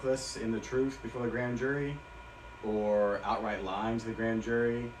reckless in the truth before the grand jury or outright lying to the grand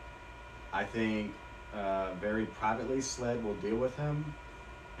jury. I think very privately SLED will deal with him,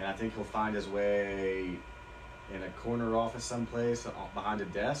 and I think he'll find his way in a corner office someplace behind a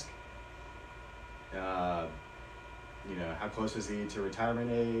desk. You know, how close is he to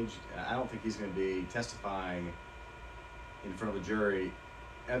retirement age? I don't think he's going to be testifying in front of a jury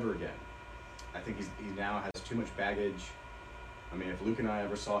ever again. I think he now has too much baggage. I mean, if Luke and I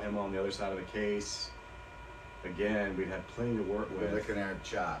ever saw him on the other side of the case, again, we'd have plenty to work with. We're licking our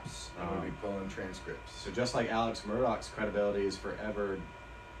chops, and we'd be pulling transcripts. So just like Alex Murdaugh's credibility is forever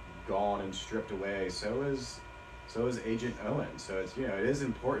gone and stripped away, so is Agent Owen. So it's, you know, it is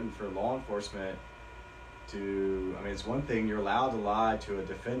important for law enforcement to, I mean, it's one thing, you're allowed to lie to a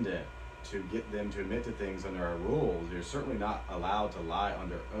defendant to get them to admit to things under our rules. You're certainly not allowed to lie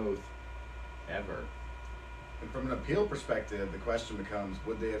under oath ever. And from an appeal perspective, the question becomes,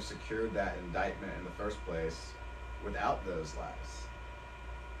 would they have secured that indictment in the first place without those lies?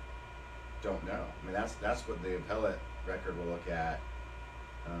 Don't know. I mean, that's what the appellate record will look at.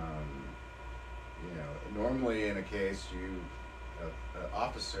 You know, normally in a case, an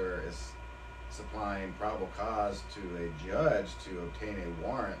officer is supplying probable cause to a judge to obtain a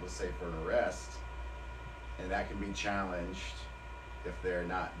warrant, let's say for an arrest, and that can be challenged if they're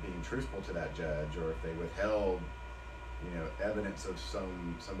not being truthful to that judge, or if they withheld, you know, evidence of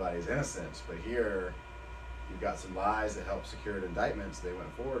somebody's innocence. But here, you've got some lies that help secure indictments they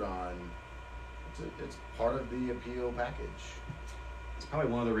went forward on. It's part of the appeal package. It's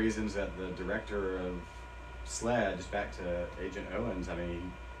probably one of the reasons that the director of SLED, just back to Agent Owens, I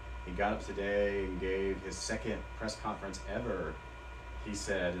mean, he got up today and gave his second press conference ever, he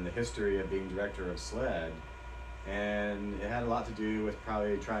said, in the history of being director of SLED. And it had a lot to do with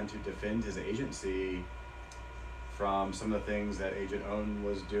probably trying to defend his agency from some of the things that Agent Owen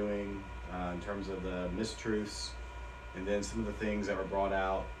was doing in terms of the mistruths, and then some of the things that were brought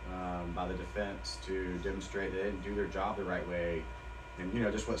out by the defense to demonstrate they didn't do their job the right way. And, you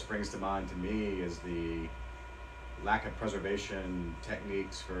know, just what springs to mind to me is the lack of preservation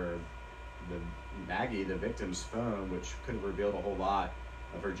techniques for Maggie, the victim's phone, which could have revealed a whole lot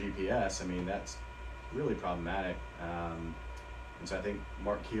of her GPS. I mean, that's really problematic. And so I think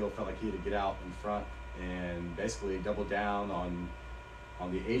Mark Keel felt like he had to get out in front and basically double down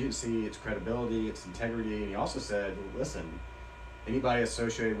on the agency, its credibility, its integrity. And he also said, listen, anybody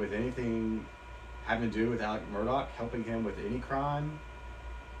associated with anything having to do with Alex Murdaugh, helping him with any crime,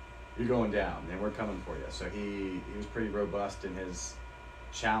 you're going down, and we're coming for you. So he was pretty robust in his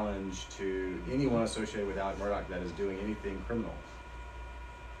challenge to anyone associated with Alex Murdaugh that is doing anything criminal.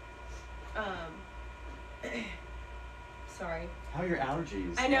 Sorry. How are your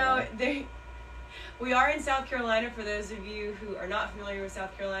allergies? I know, we are in South Carolina. For those of you who are not familiar with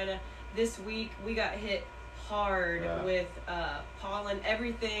South Carolina, this week we got hit hard with pollen.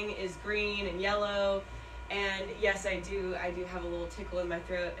 Everything is green and yellow. And yes, I do have a little tickle in my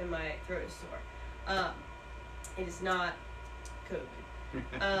throat, and my throat is sore. It is not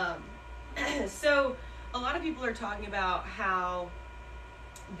COVID. So a lot of people are talking about how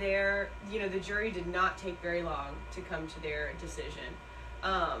the jury did not take very long to come to their decision.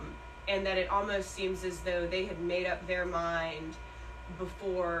 And that it almost seems as though they had made up their mind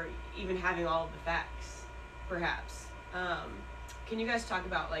before even having all of the facts, perhaps. Can you guys talk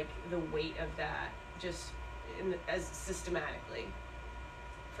about, like, the weight of that, just as systematically,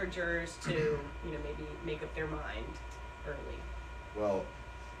 for jurors to, you know, maybe make up their mind early? Well,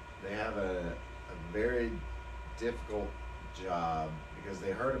 they have a very difficult job because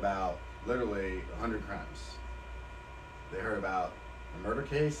they heard about literally 100 crimes. They heard about a murder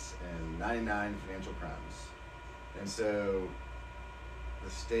case and 99 financial crimes. And so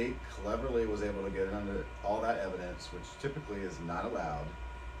the state cleverly was able to get under all that evidence, which typically is not allowed,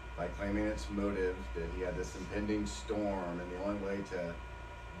 by claiming its motive, that he had this impending storm, and the only way to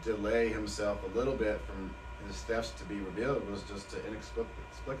delay himself a little bit from his thefts to be revealed was just to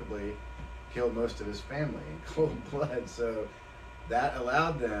inexplicably kill most of his family in cold blood. So that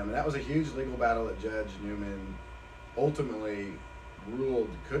allowed them, and that was a huge legal battle that Judge Newman ultimately ruled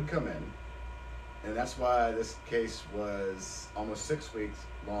could come in. And that's why this case was almost 6 weeks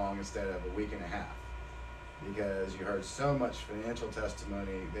long instead of a week and a half. Because you heard so much financial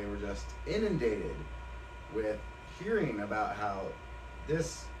testimony, they were just inundated with hearing about how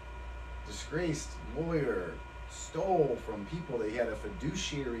this disgraced lawyer stole from people that he had a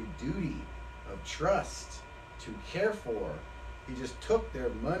fiduciary duty of trust to care for. He just took their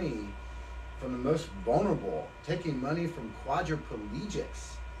money from the most vulnerable, taking money from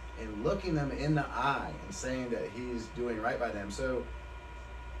quadriplegics and looking them in the eye and saying that he's doing right by them. So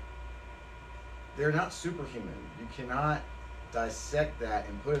they're not superhuman. You cannot dissect that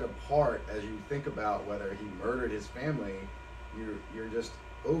and put it apart as you think about whether he murdered his family. You're just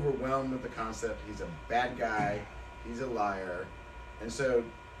overwhelmed with the concept. He's a bad guy. He's a liar. And so,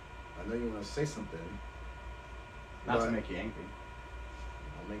 I know you want to say something. Not to make you angry.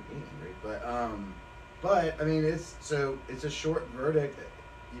 Don't make me angry. But I mean, it's a short verdict,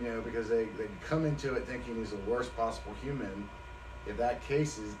 you know, because they come into it thinking he's the worst possible human. If that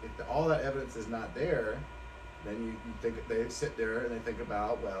case is, if all that evidence is not there, then you think they sit there and they think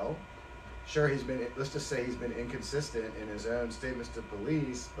about, well, sure, let's just say he's been inconsistent in his own statements to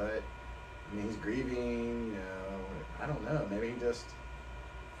police, but I mean, he's grieving, you know, I don't know, maybe he just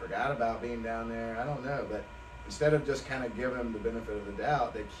forgot about being down there, I don't know, but instead of just kind of giving him the benefit of the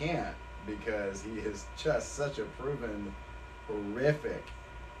doubt, they can't, because he is just such a proven horrific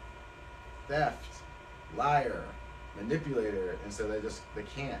theft, liar, manipulator, and so they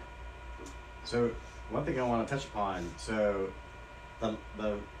can't. So one thing I want to touch upon, so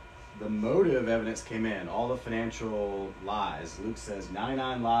the motive evidence came in, all the financial lies. Luke says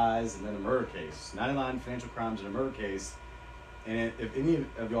 99 lies and then a murder case, 99 financial crimes and a murder case. And if any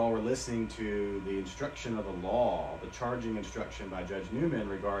of y'all were listening to the instruction of the law, the charging instruction by Judge Newman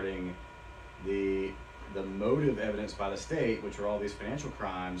regarding the motive evidence by the state, which are all these financial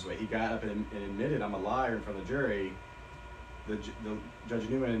crimes, where he got up and admitted, I'm a liar in front of the jury, the Judge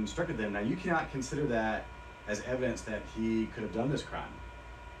Newman instructed them, now you cannot consider that as evidence that he could have done this crime.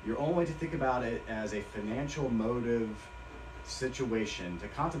 You're only to think about it as a financial motive situation to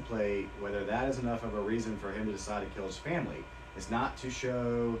contemplate whether that is enough of a reason for him to decide to kill his family. It's not to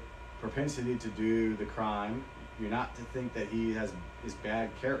show propensity to do the crime. You're not to think that he is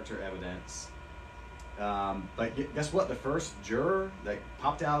bad character evidence. But guess what? The first juror that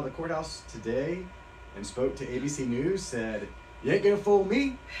popped out of the courthouse today and spoke to ABC News said, "You ain't gonna fool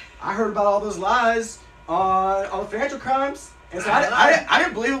me. I heard about all those lies on the financial crimes, and so I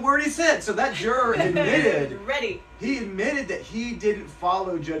didn't believe a word he said." So that juror admitted, he admitted that he didn't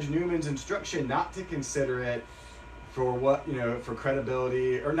follow Judge Newman's instruction not to consider it for what, you know, for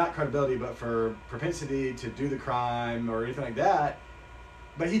credibility, or not credibility, but for propensity to do the crime or anything like that.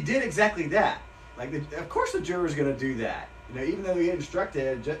 But he did exactly that. Like, of course the juror is going to do that. You know, even though he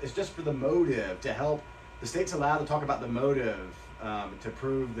instructed, it's just for the motive, to help. The state's allowed to talk about the motive to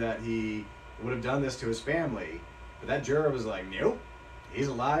prove that he would have done this to his family. But that juror was like, nope, he's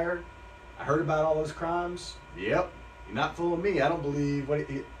a liar. I heard about all those crimes. Yep, you're not fooling me. I don't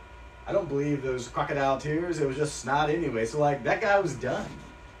believe those crocodile tears. It was just snot anyway. So, like, that guy was done.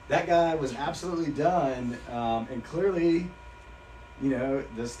 That guy was absolutely done. And clearly, you know,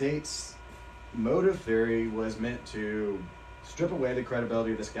 the state's motive theory was meant to strip away the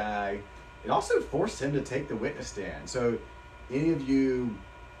credibility of this guy. It also forced him to take the witness stand. So any of you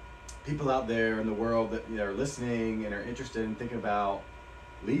people out there in the world that, you know, are listening and are interested in thinking about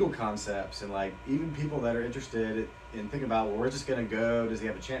legal concepts, and like even people that are interested in thinking about, well, where's this going to go? Does he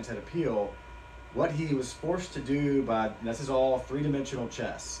have a chance at appeal? What he was forced to do this is all three-dimensional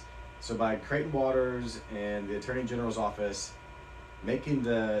chess. So by Creighton Waters and the Attorney General's office making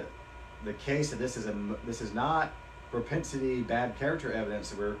the case that this is not propensity, bad character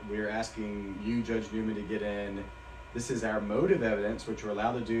evidence that we're asking you, Judge Newman, to get in. This is our motive evidence, which we're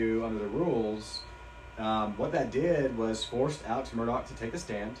allowed to do under the rules. What that did was forced Alex Murdaugh to take a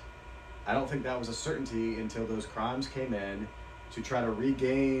stand. I don't think that was a certainty until those crimes came in to try to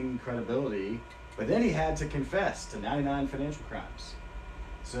regain credibility. But then he had to confess to 99 financial crimes.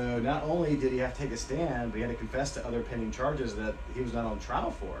 So not only did he have to take a stand, but he had to confess to other pending charges that he was not on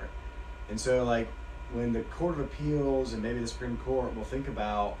trial for. And so, like, when the Court of Appeals and maybe the Supreme Court will think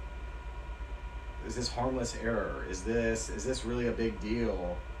about, is this harmless error? Is this really a big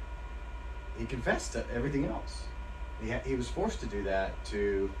deal? He confessed to everything else. He was forced to do that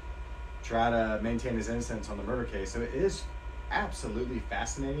to try to maintain his innocence on the murder case. So it is absolutely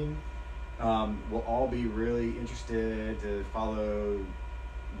fascinating. We'll all be really interested to follow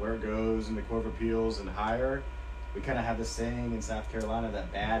where it goes in the Court of Appeals and higher. We kind of have this saying in South Carolina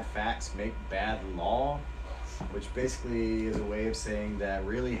that bad facts make bad law. which basically is a way of saying that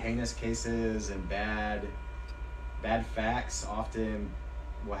really heinous cases and bad facts often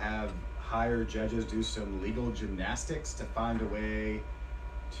will have higher judges do some legal gymnastics to find a way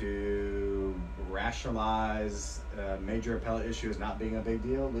to rationalize a major appellate issue as not being a big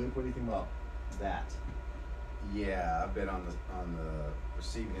deal. Luke, what do you think about that? Yeah, I've been on the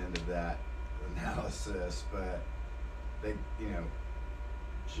receiving end of that analysis, but they,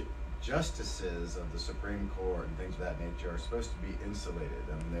 justices of the Supreme Court and things of that nature are supposed to be insulated.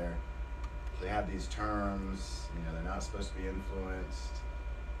 I mean, they have these terms. They're not supposed to be influenced.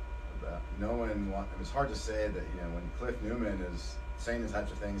 No one. I mean, it's hard to say that when Cliff Newman is saying the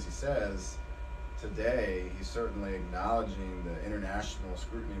types of things he says today, he's certainly acknowledging the international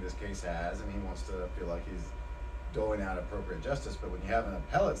scrutiny this case has, and he wants to feel like he's doling out appropriate justice. But when you have an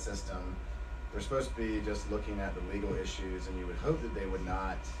appellate system, they're supposed to be just looking at the legal issues, and you would hope that they would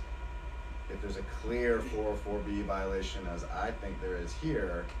not, if there's a clear 404B violation, as I think there is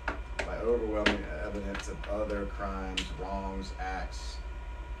here, by overwhelming evidence of other crimes, wrongs, acts,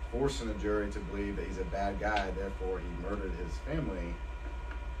 forcing a jury to believe that he's a bad guy, therefore he murdered his family,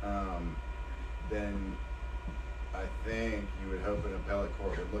 then I think you would hope an appellate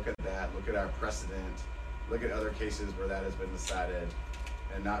court would look at that, look at our precedent, look at other cases where that has been decided,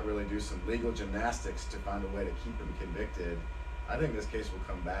 and not really do some legal gymnastics to find a way to keep him convicted. I think this case will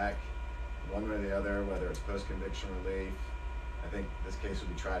come back one way or the other, whether it's post-conviction relief. I think this case will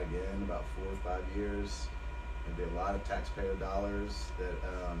be tried again in about 4 or 5 years. There'll be a lot of taxpayer dollars that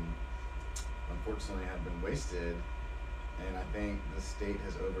unfortunately have been wasted, and I think the state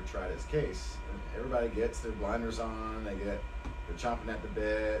has overtried its case. And everybody gets their blinders on, they're chomping at the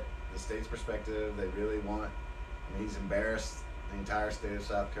bit. The state's perspective, they really want, he's embarrassed the entire state of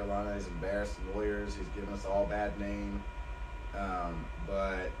South Carolina, he's embarrassed lawyers, he's given us all bad name,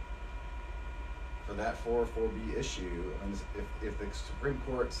 but for that 404B issue, if the Supreme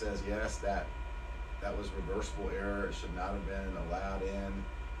Court says yes, that was reversible error, it should not have been allowed in,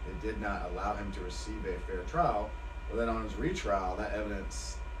 it did not allow him to receive a fair trial, well then on his retrial, that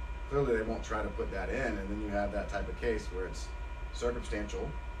evidence, clearly they won't try to put that in, and then you have that type of case where it's circumstantial,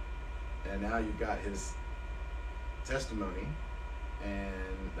 and now you've got his testimony,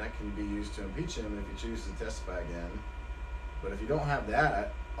 and that can be used to impeach him if he chooses to testify again. But if you don't have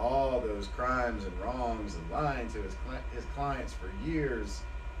that, all those crimes and wrongs and lying to his clients for years,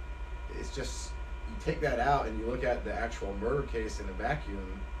 it's just, you take that out and you look at the actual murder case in a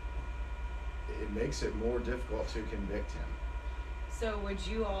vacuum, it makes it more difficult to convict him. So would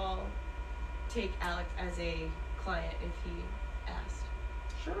you all take Alec as a client if he asked?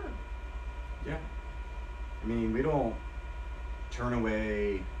 Sure. Yeah. I mean, we don't turn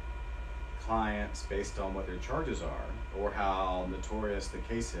away clients based on what their charges are or how notorious the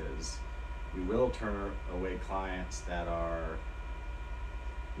case is. We will turn away clients that are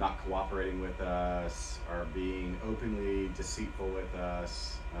not cooperating with us, are being openly deceitful with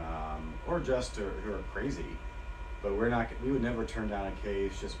us, or just who are crazy. But we would never turn down a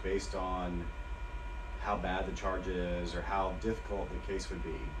case just based on how bad the charge is or how difficult the case would be.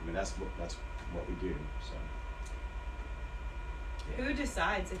 I mean, that's what we do. So. Yeah. Who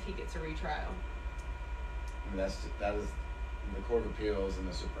decides if he gets a retrial? I mean, that is the Court of Appeals and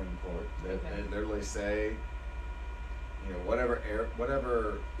the Supreme Court. They literally say,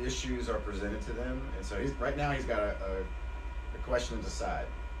 whatever issues are presented to them, and so right now he's got a question to decide.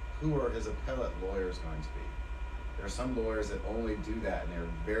 Who are his appellate lawyers going to be? There are some lawyers that only do that, and they're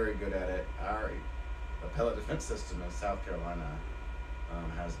very good at it. Our appellate defense system in South Carolina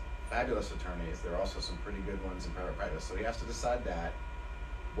has fabulous attorneys. There are also some pretty good ones in private practice. So he has to decide that.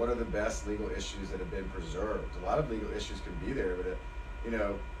 What are the best legal issues that have been preserved? A lot of legal issues can be there, but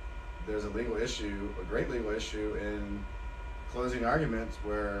there's a great legal issue in closing arguments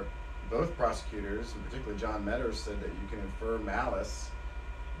where both prosecutors, and particularly John Meadors, said that you can infer malice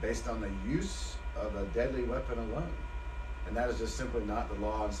based on the use of a deadly weapon alone. And that is just simply not the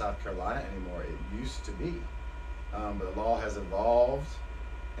law in South Carolina anymore. It used to be. But the law has evolved,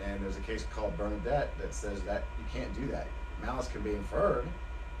 and there's a case called Bernadette that says that you can't do that. Malice can be inferred.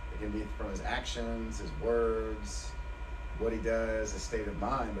 It can be from his actions, his words, what he does, his state of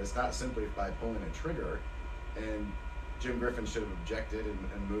mind, but it's not simply by pulling a trigger. And Jim Griffin should have objected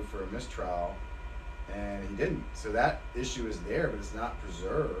and moved for a mistrial, and he didn't. So that issue is there, but it's not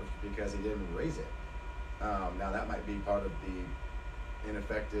preserved because he didn't raise it. Now that might be part of the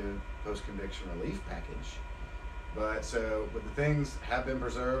ineffective post-conviction relief package. But the things have been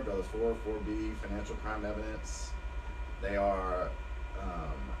preserved are the 404B financial crime evidence. They are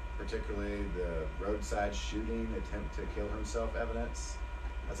particularly the roadside shooting, attempt to kill himself evidence.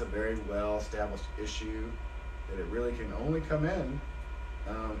 That's a very well-established issue. that it really can only come in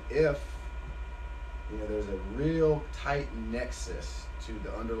if there's a real tight nexus to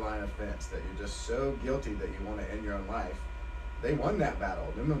the underlying offense, that you're just so guilty that you want to end your own life. They won that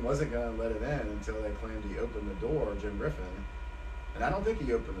battle. Newman wasn't going to let it in until they claimed he opened the door, Jim Griffin. And I don't think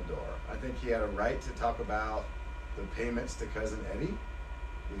he opened the door. I think he had a right to talk about the payments to Cousin Eddie,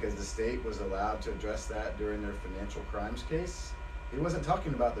 because the state was allowed to address that during their financial crimes case. He wasn't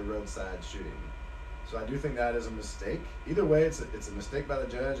talking about the roadside shooting. So I do think that is a mistake. Either way, it's a mistake by the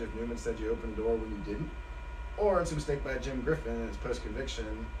judge if Newman said you opened the door when you didn't, or it's a mistake by Jim Griffin and it's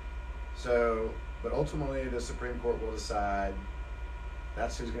post-conviction. So, but ultimately the Supreme Court will decide.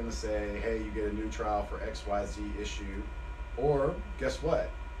 That's who's going to say, hey, you get a new trial for XYZ issue, or guess what?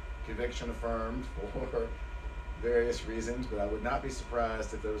 Conviction affirmed for various reasons, but I would not be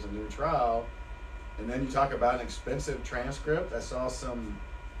surprised if there was a new trial. And then you talk about an expensive transcript. I saw some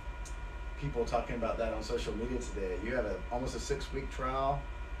people talking about that on social media today. You have almost a 6-week trial.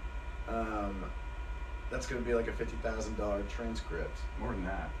 That's going to be like a $50,000 transcript. More than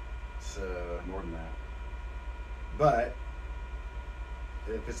that. So more than that. But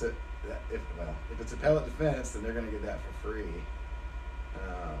if it's appellate defense, then they're going to get that for free.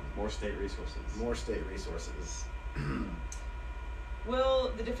 More state resources. More state resources.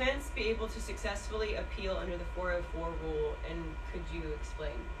 Will the defense be able to successfully appeal under the 404 rule, and could you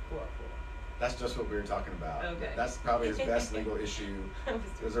explain 404? That's just what we were talking about. Okay. That's probably his best legal issue.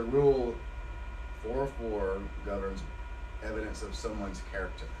 There's a rule, 404 governs evidence of someone's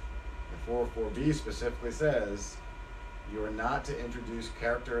character. And 404B specifically says you are not to introduce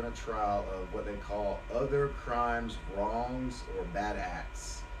character in a trial of what they call other crimes, wrongs, or bad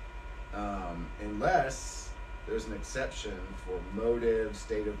acts, unless there's an exception for motive,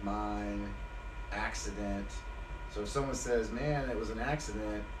 state of mind, accident. So if someone says, man, it was an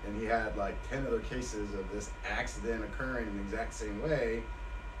accident, and he had like 10 other cases of this accident occurring in the exact same way,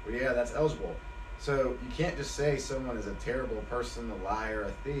 well, yeah, that's eligible. So you can't just say someone is a terrible person, a liar,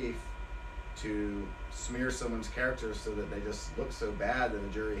 a thief, to smear someone's character so that they just look so bad that a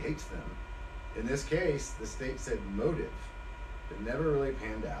jury hates them. In this case, the state said motive. It never really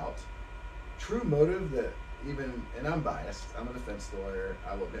panned out. True motive that even, and I'm biased, I'm a defense lawyer,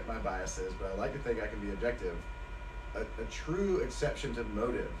 I will admit my biases, but I like to think I can be objective. A true exception to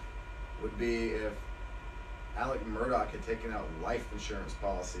motive would be if Alec Murdaugh had taken out life insurance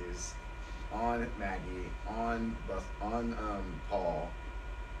policies on Maggie, on Paul,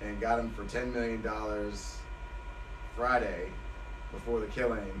 and got him for $10 million Friday before the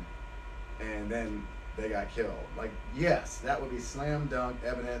killing, and then they got killed. Like, yes, that would be slam dunk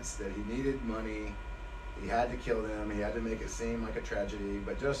evidence that he needed money, he had to kill them, he had to make it seem like a tragedy,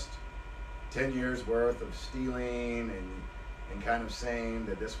 but just 10 years worth of stealing and kind of saying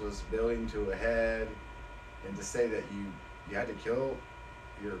that this was building to a head, and to say that you had to kill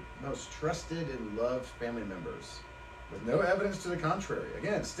your most trusted and loved family members with no evidence to the contrary.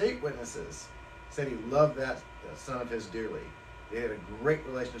 Again, state witnesses said he loved that son of his dearly. They had a great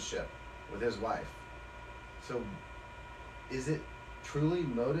relationship with his wife. So is it truly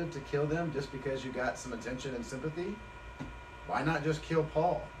motive to kill them just because you got some attention and sympathy? Why not just kill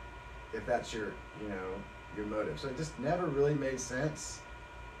Paul if that's your motive? So it just never really made sense.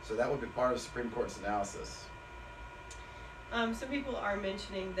 So that would be part of the Supreme Court's analysis. Some people are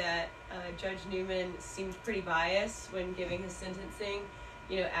mentioning that Judge Newman seemed pretty biased when giving his sentencing,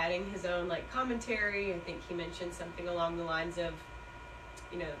 adding his own commentary. I think he mentioned something along the lines of,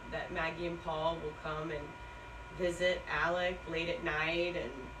 that Maggie and Paul will come and visit Alec late at night,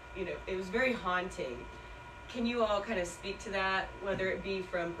 and it was very haunting. Can you all kind of speak to that, whether it be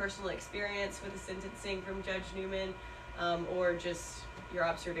from personal experience with the sentencing from Judge Newman, or just your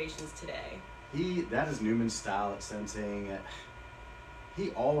observations today? That is Newman's style at sentencing. He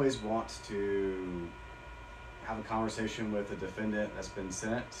always wants to have a conversation with a defendant that's been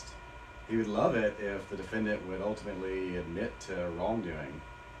sentenced. He would love it if the defendant would ultimately admit to wrongdoing.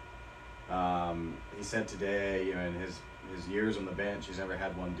 He said today, in his years on the bench, he's never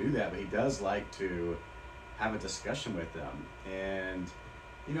had one do that, but he does like to have a discussion with them. And,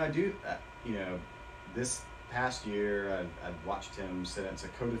 I do, this past year, I've watched him sentence a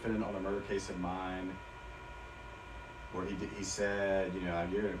co-defendant on a murder case of mine, where he said,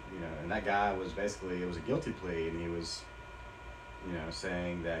 and that guy was basically, it was a guilty plea, and he was,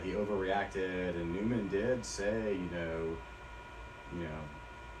 saying that he overreacted, and Newman did say,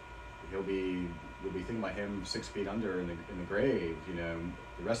 you'll be thinking about him 6 feet under in the grave,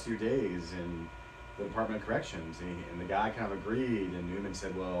 the rest of your days in the Department of Corrections, and the guy kind of agreed, and Newman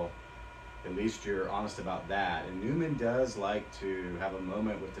said, well, at least you're honest about that. And Newman does like to have a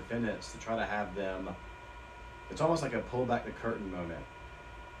moment with defendants to try to have them it's almost like a pull back the curtain moment.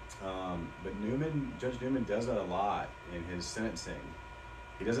 But Judge Newman does that a lot in his sentencing.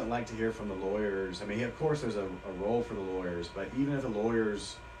 He doesn't like to hear from the lawyers. I mean, of course, there's a role for the lawyers, but even if the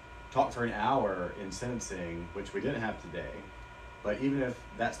lawyers talk for an hour in sentencing, which we didn't have today, but even if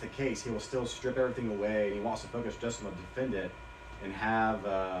that's the case, he will still strip everything away, and he wants to focus just on the defendant and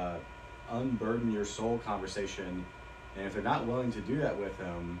have unburden your soul conversation. And if they're not willing to do that with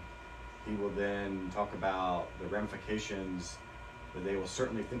him, he will then talk about the ramifications that they will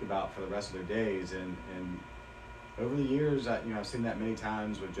certainly think about for the rest of their days. And over the years, I've seen that many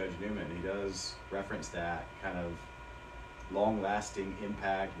times with Judge Newman. He does reference that kind of long-lasting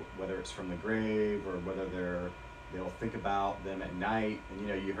impact, whether it's from the grave or whether they'll think about them at night.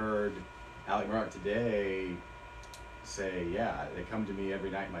 And you heard Alec Murdaugh today say, yeah, they come to me every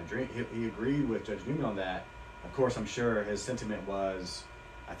night in my dream. He agreed with Judge Newman on that. Of course, I'm sure his sentiment was,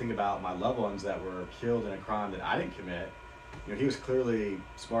 I think about my loved ones that were killed in a crime that I didn't commit. He was clearly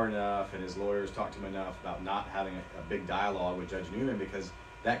smart enough, and his lawyers talked to him enough about not having a big dialogue with Judge Newman, because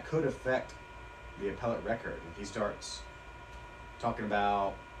that could affect the appellate record. If he starts talking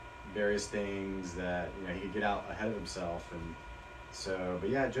about various things that he could get out ahead of himself. And so, but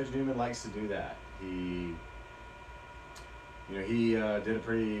yeah, Judge Newman likes to do that. He did a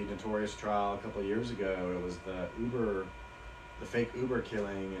pretty notorious trial a couple of years ago. It was the fake Uber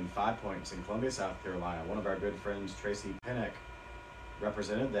killing in 5 Points in Columbia, South Carolina. One of our good friends, Tracy Pinnock,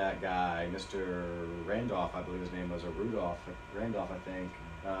 represented that guy, Mr. Randolph, I believe his name was, or Randolph, I think.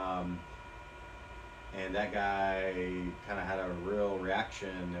 And that guy kind of had a real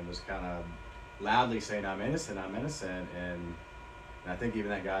reaction and was kind of loudly saying, I'm innocent. And I think even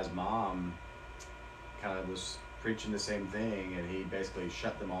that guy's mom kind of was preaching the same thing, and he basically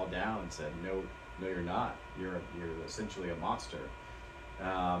shut them all down and said, no, you're not. You're essentially a monster.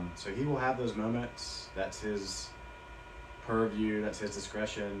 So he will have those moments. That's his purview. That's his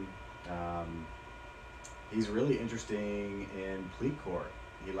discretion. He's really interesting in plea court.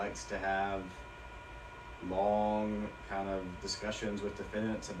 He likes to have long kind of discussions with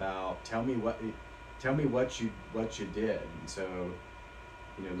defendants about tell me what you did. And so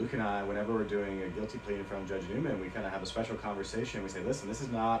Luke and I, whenever we're doing a guilty plea in front of Judge Newman, we kind of have a special conversation. We say, listen, this is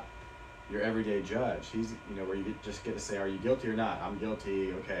not your everyday judge. He's where you just get to say, are you guilty or not? I'm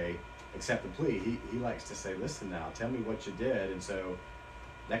guilty. Okay, accept the plea. He likes to say, listen now, tell me what you did. And so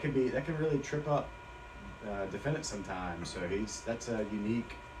that can really trip up defendants sometimes. So that's a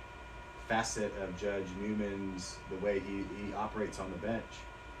unique facet of Judge Newman's, the way he operates on the bench.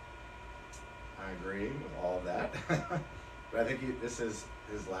 I agree with all of that. But I think this is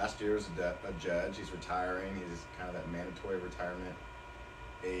his last year as a judge. He's retiring. He's kind of that mandatory retirement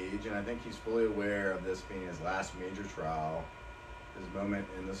age, and I think he's fully aware of this being his last major trial, his moment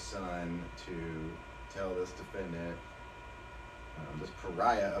in the sun to tell this defendant, this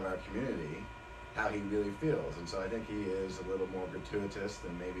pariah of our community, how he really feels. And so I think he is a little more gratuitous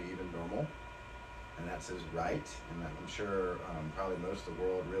than maybe even normal, and that's his right. And I'm sure probably most of the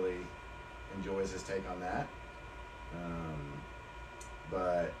world really enjoys his take on that.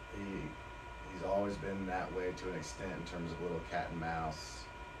 But he's always been that way to an extent in terms of little cat and mouse.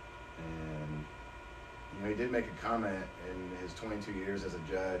 And he did make a comment in his 22 years as a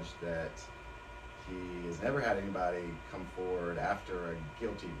judge that he has never had anybody come forward after a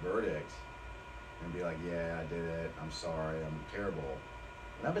guilty verdict and be like, yeah, I did it, I'm sorry, I'm terrible.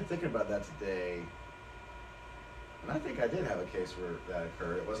 And I've been thinking about that today, and I think I did have a case where that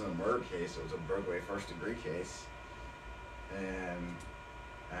occurred. It wasn't a murder case, it was a burglary first degree case. And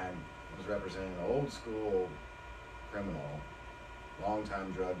I was representing an old school criminal,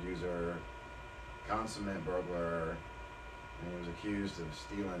 longtime drug user, consummate burglar, and he was accused of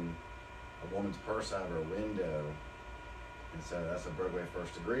stealing a woman's purse out of her window. And so that's a burglary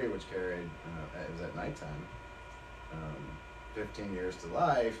first degree, which carried, it was at nighttime, 15 years to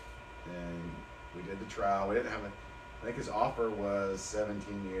life. And we did the trial. We didn't have I think his offer was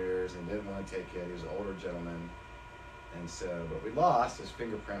 17 years and didn't want to take it. He was an older gentleman. And so, but we lost. His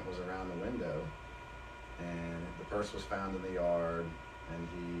fingerprint was around the window, and the purse was found in the yard. And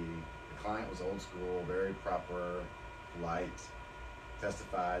the client was old school, very proper, polite,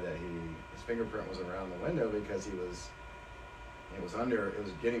 testified that his fingerprint was around the window because it was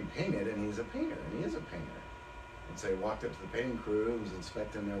getting painted, and he's a painter, and he is a painter. And so he walked up to the painting crew, was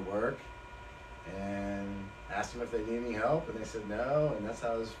inspecting their work, and asked them if they need any help, and they said no, and that's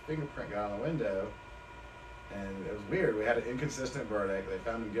how his fingerprint got on the window. And it was weird. We had an inconsistent verdict. They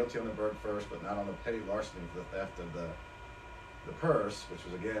found him guilty on the burg first, but not on the petty larceny for the theft of the purse, which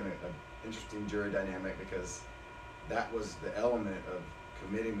was, again, an interesting jury dynamic, because that was the element of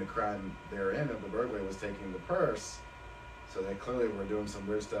committing the crime therein of the burglary was taking the purse. So they clearly were doing some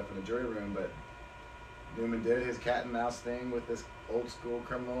weird stuff in the jury room, but Newman did his cat and mouse thing with this old school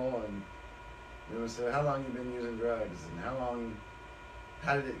criminal, and Newman said, how long you been using drugs, and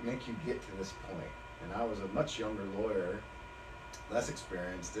how did it make you get to this point? And I was a much younger lawyer, less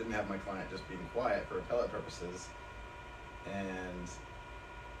experienced, didn't have my client just being quiet for appellate purposes, and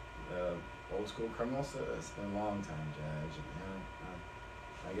the old school criminal said, it's been a long time, Judge, and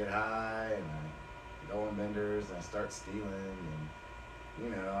I get high, and I go on benders, and I start stealing,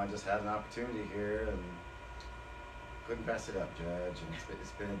 and I just had an opportunity here, and couldn't pass it up, Judge, and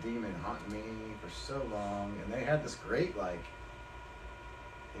it's been a demon haunting me for so long. And they had this great,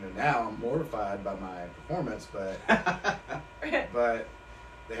 now I'm mortified by my performance, but but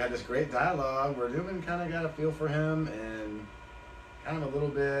they had this great dialogue where Newman kind of got a feel for him, and kind of a little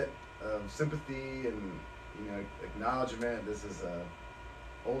bit of sympathy and acknowledgement. This is a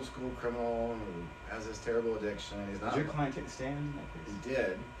old school criminal who has this terrible addiction. He's not. Did your client take the stand in that case? He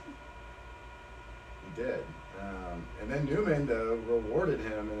did. He did. And then Newman, though, rewarded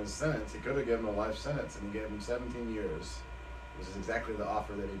him in his sentence. He could have given him a life sentence, and he gave him 17 years, which is exactly the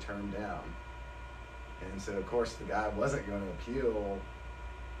offer that he turned down. And so, of course, the guy wasn't going to appeal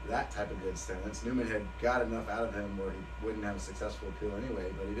that type of good sentence. Newman had got enough out of him where he wouldn't have a successful appeal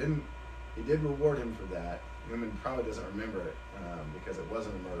anyway, but he didn't. He did reward him for that. Newman probably doesn't remember it because it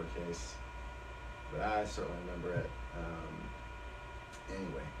wasn't a murder case, but I certainly remember it.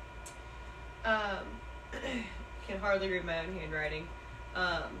 Anyway. Can hardly read my own handwriting.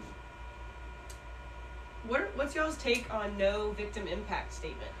 What's y'all's take on no victim impact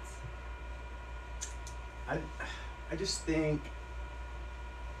statements? I just think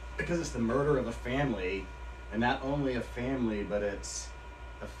because it's the murder of a family, and not only a family, but it's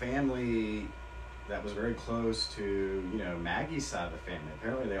a family that was very close to Maggie's side of the family.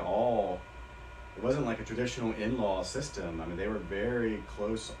 Apparently it wasn't like a traditional in-law system. I mean, they were very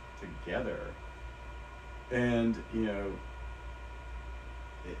close together. And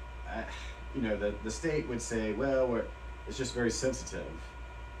the state would say, well, it's just very sensitive,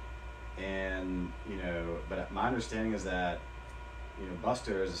 and but my understanding is that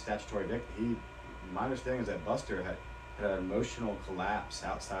Buster is a statutory victim. My understanding is that Buster had an emotional collapse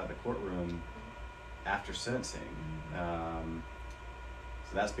outside the courtroom after sentencing.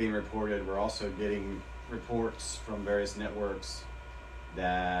 So that's being reported. We're also getting reports from various networks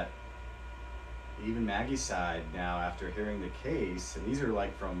that even Maggie's side now, after hearing the case, and these are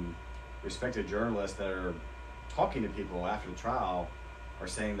from respected journalists that are talking to people after the trial, are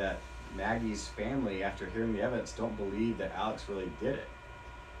saying that Maggie's family, after hearing the evidence, don't believe that Alex really did it.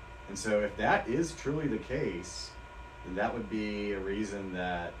 And so if that is truly the case, then that would be a reason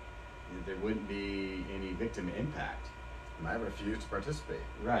that there wouldn't be any victim impact. I refuse to participate.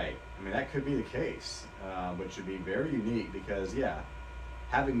 Right. I mean, that could be the case, which would be very unique because,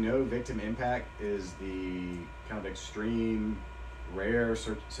 having no victim impact is the kind of extreme, rare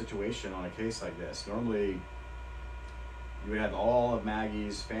situation on a case like this. Normally, you would have all of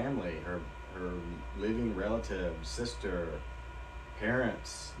Maggie's family, her living relatives, sister,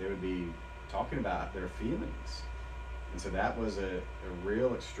 parents. They would be talking about their feelings. And so that was a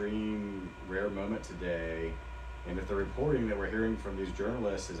real extreme, rare moment today. And if the reporting that we're hearing from these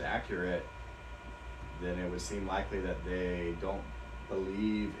journalists is accurate, then it would seem likely that they don't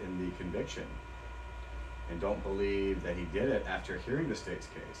believe in the conviction and don't believe that he did it after hearing the state's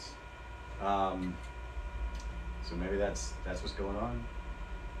case. So maybe that's what's going on.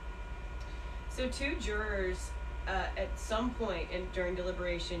 So 2 jurors at some point during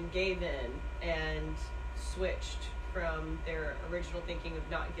deliberation gave in and switched from their original thinking of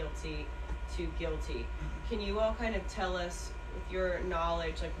not guilty to guilty. Can you all kind of tell us, with your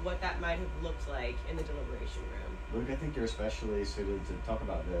knowledge, what that might have looked like in the deliberation room? Luke, I think you're especially suited to talk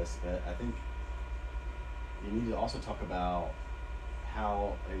about this, but I think you need to also talk about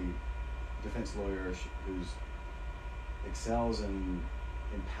how a defense lawyer who's excels in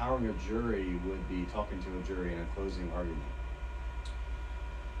empowering a jury would be talking to a jury in a closing argument.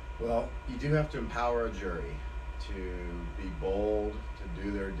 Well, you do have to empower a jury to be bold, to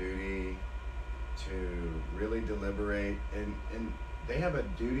do their duty, to really deliberate, and they have a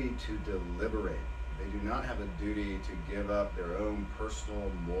duty to deliberate. They do not have a duty to give up their own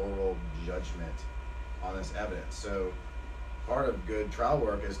personal moral judgment on this evidence. So part of good trial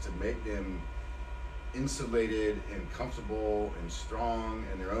work is to make them insulated and comfortable and strong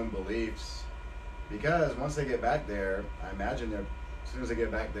in their own beliefs, because once they get back there, I imagine as soon as they get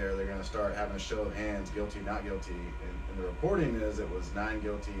back there, they're going to start having a show of hands, guilty, not guilty, and the reporting is it was 9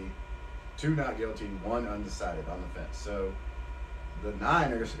 guilty, 2 not guilty, 1 undecided on the fence. So the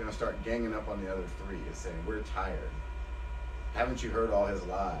 9 are just going to start ganging up on the other 3 and saying, we're tired. Haven't you heard all his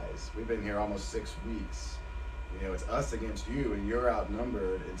lies? We've been here almost 6 weeks. You know, it's us against you, and you're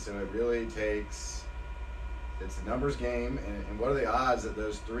outnumbered. And so it really takes, it's a numbers game. And what are the odds that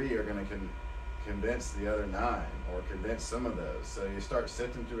those 3 are going to convince the other 9 or convince some of those? So you start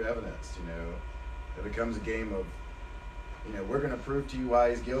sifting through evidence, you know. It becomes a game of, you know, we're going to prove to you why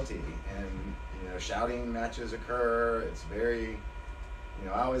he's guilty. And, you know, shouting matches occur. It's very, you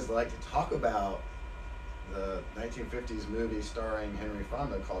know, I always like to talk about the 1950s movie starring Henry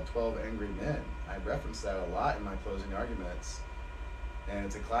Fonda called 12 Angry Men. I reference that a lot in my closing arguments. And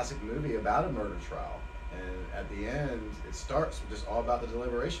it's a classic movie about a murder trial. And at the end, it starts with just all about the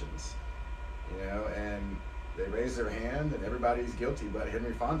deliberations, you know, and they raise their hand and everybody's guilty but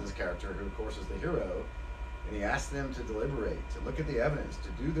Henry Fonda's character, who of course is the hero. And he asks them to deliberate, to look at the evidence,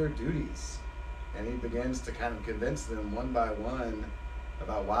 to do their duties. And he begins to kind of convince them one by one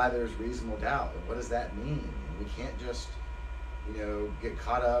about why there's reasonable doubt and what does that mean. And we can't just, you know, get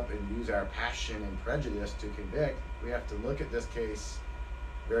caught up and use our passion and prejudice to convict. We have to look at this case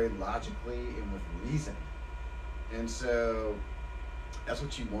very logically and with reason. And so that's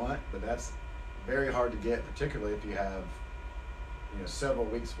what you want, but that's very hard to get, particularly if you have, you know, several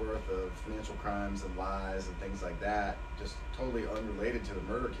weeks worth of financial crimes and lies and things like that, just totally unrelated to the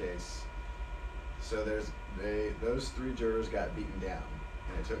murder case. So those 3 jurors got beaten down,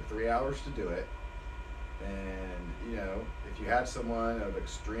 and it took 3 hours to do it. And, you know, if you have someone of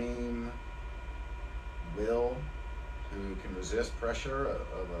extreme will who can resist pressure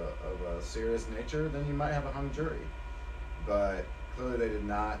of a serious nature, then you might have a hung jury. But clearly they did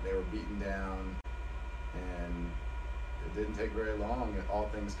not. They were beaten down, and it didn't take very long, all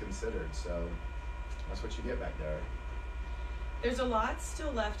things considered. So that's what you get back there. There's a lot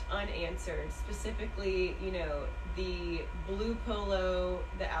still left unanswered. Specifically, you know, the blue polo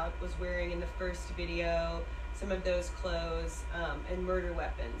that Alec was wearing in the first video, some of those clothes, and murder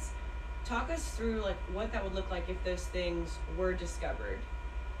weapons. Talk us through like what that would look like if those things were discovered.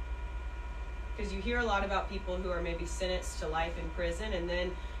 Because you hear a lot about people who are maybe sentenced to life in prison, and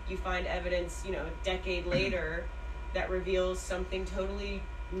then you find evidence, you know, a decade later that reveals something totally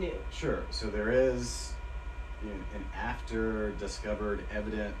new. Sure. So there is, you know, an after discovered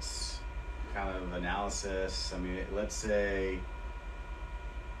evidence kind of analysis. I mean, let's say,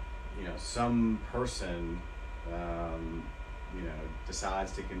 you know, some person, you know,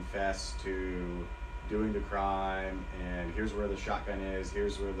 decides to confess to doing the crime, and here's where the shotgun is,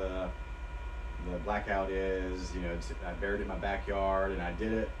 here's where the blackout is, you know, I buried it in my backyard, and I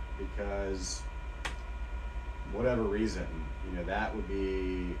did it because whatever reason, you know, that would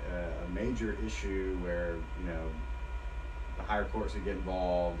be a major issue where, you know, the higher courts would get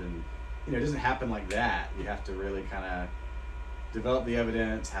involved. And, you know, it doesn't happen like that. You have to really kind of develop the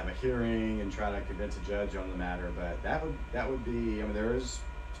evidence, have a hearing, and try to convince a judge on the matter. But that would be, I mean, there's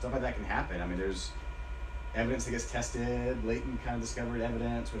stuff like that can happen. I mean, there's evidence that gets tested, latent kind of discovered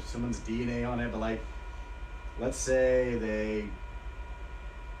evidence with someone's DNA on it. But like, let's say they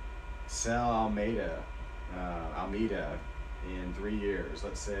sell Almeida in 3 years.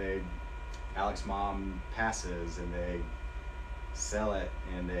 Let's say Alec's mom passes and they sell it,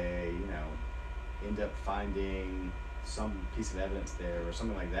 and they, you know, end up finding some piece of evidence there or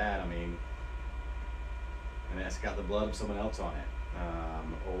something like that. I mean, and it's got the blood of someone else on it,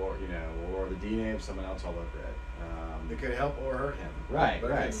 or, you know, or the DNA of someone else all over it. It could help or hurt him. Right,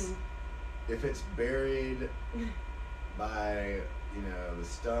 but right. If it's buried by, you know, the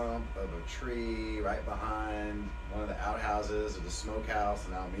stump of a tree right behind one of the outhouses or the smokehouse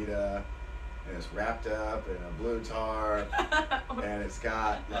in Alameda, and it's wrapped up in a blue tarp, and it's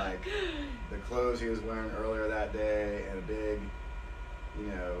got like the clothes he was wearing earlier that day, and a big, you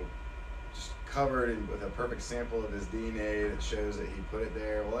know, just covered with a perfect sample of his DNA that shows that he put it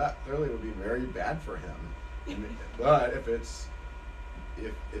there. Well, that clearly would be very bad for him. But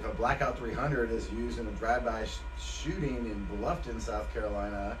if a Blackout 300 is used in a drive-by shooting in Bluffton, South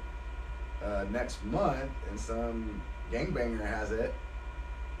Carolina, next month, and some gangbanger has it,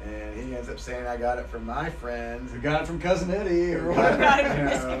 and he ends up saying, "I got it from my friend who got it from Cousin Eddie," or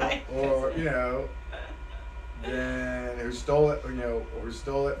whatever, or you know, then who stole it, you know, or who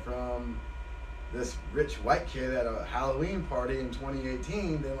stole it from this rich white kid at a Halloween party in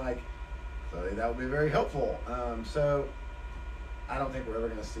 2018, then like, so that would be very helpful. So I don't think we're ever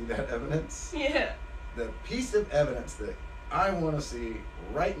going to see that evidence. Yeah. The piece of evidence that I want to see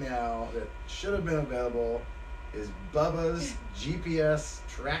right now that should have been available is Bubba's GPS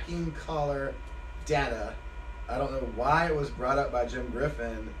tracking collar data. I don't know why it was brought up by Jim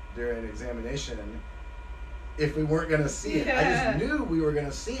Griffin during examination, if we weren't going to see it. I just knew we were going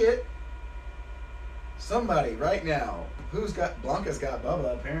to see it. Somebody right now, Blanca's got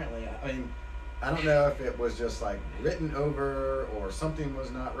Bubba, apparently. I mean, I don't know if it was just like written over or something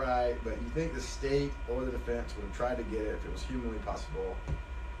was not right, but you think the state or the defense would have tried to get it if it was humanly possible.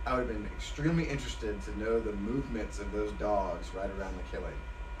 I would have been extremely interested to know the movements of those dogs right around the killing.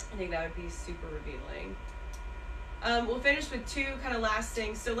 I think that would be super revealing. We'll finish with two kind of last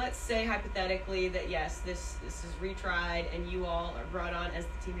things. So let's say hypothetically that yes, this is retried and you all are brought on as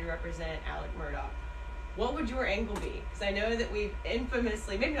the team to represent Alec Murdaugh. What would your angle be? Because I know that we've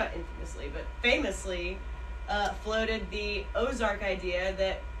infamously, maybe not infamously, but famously floated the Ozark idea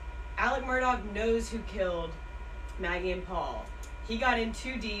that Alec Murdaugh knows who killed Maggie and Paul. He got in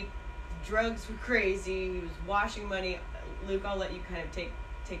too deep. Drugs were crazy. He was washing money. Luke, I'll let you kind of take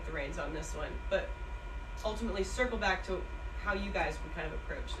the reins on this one. But ultimately circle back to how you guys would kind of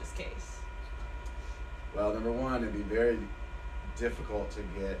approach this case. Well, number one, it'd be very difficult to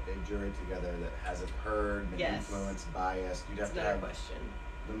get a jury together that hasn't heard, been influenced, biased. You'd have to have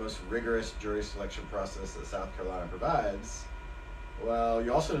the most rigorous jury selection process that South Carolina provides. Well,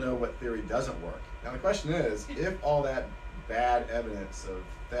 you also know what theory doesn't work. Now the question is, if all that bad evidence of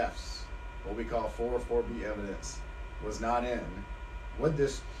thefts, what we call 404B evidence, was not in, would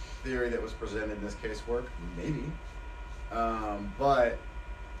this theory that was presented in this case work? Maybe. But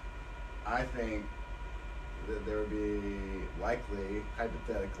I think that there would be likely,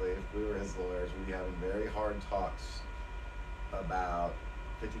 hypothetically, if we were his lawyers, we'd be having very hard talks about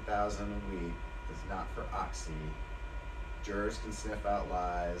 $50,000 a week. It's not for oxy. Jurors can sniff out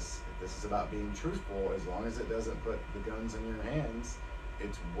lies. If this is about being truthful, as long as it doesn't put the guns in your hands,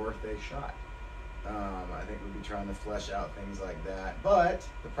 it's worth a shot. I think we'd be trying to flesh out things like that. But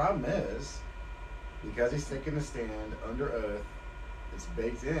the problem is, because he's taking a stand under oath, it's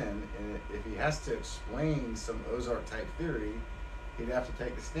baked in, and if he has to explain some Ozark-type theory, he'd have to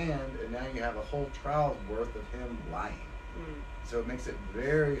take the stand, and now you have a whole trial's worth of him lying. So it makes it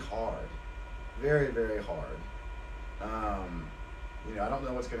very hard. Very, very hard. I don't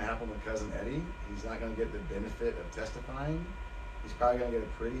know what's going to happen with Cousin Eddie. He's not going to get the benefit of testifying. He's probably going to get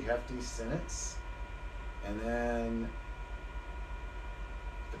a pretty hefty sentence. And then,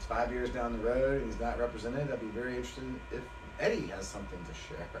 if it's 5 years down the road and he's not represented, I'd be very interested if Eddie has something to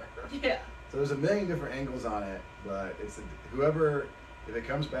share. Yeah. So there's a million different angles on it, but if it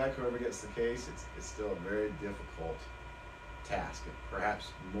comes back, whoever gets the case, it's still a very difficult task,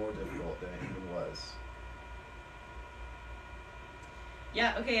 perhaps more difficult than it even was.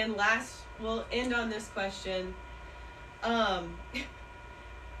 Yeah, okay, and last, we'll end on this question.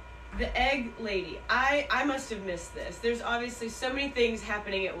 The egg lady. I must have missed this. There's obviously so many things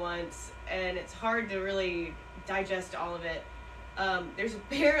happening at once, and it's hard to really digest all of it. There's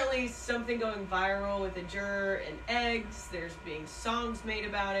apparently something going viral with a juror and eggs. There's being songs made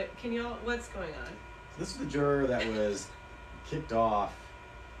about it. What's going on? So this is the juror that was kicked off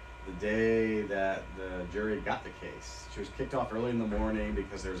the day that the jury got the case. She was kicked off early in the morning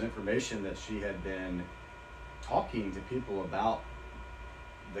because there was information that she had been talking to people about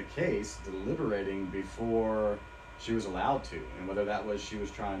the case, deliberating before she was allowed to. And whether that was she was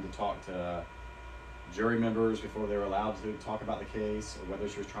trying to talk to jury members before they were allowed to talk about the case, or whether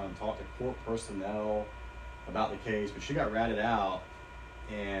she was trying to talk to court personnel about the case. But she got ratted out,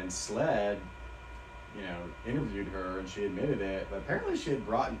 and SLED interviewed her, and she admitted it. But apparently she had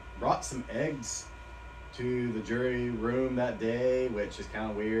brought some eggs to the jury room that day, which is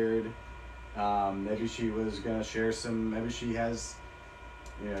kind of weird. Maybe she was gonna share some. Maybe she has,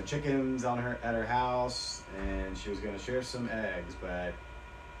 chickens at her house, and she was gonna share some eggs. But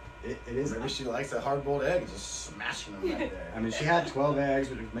it is. Maybe she likes a hard-boiled egg, just smashing them right there. I mean, she had 12 eggs,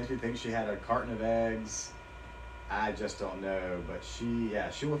 which makes me think she had a carton of eggs. I just don't know, but she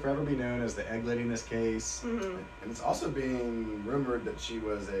will forever be known as the egg lady in this case. Mm-hmm. And it's also being rumored that she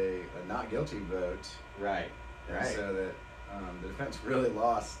was a not guilty vote. Right. So that the defense really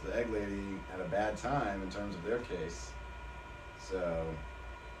lost the egg lady at a bad time in terms of their case. So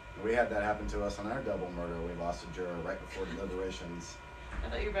we had that happen to us on our double murder. We lost a juror right before deliberations. I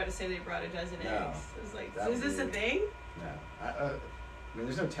thought you were about to say they brought a dozen eggs. I was like, is this a thing? No. I mean,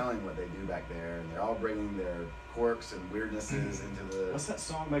 there's no telling what they do back there, and they're all bringing their quirks and weirdnesses into the... What's that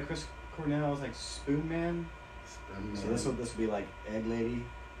song by Chris Cornell? It's like Spoon Man? Spoon So Man. this would be like Egg Lady?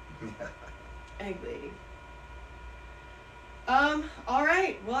 Egg lady. All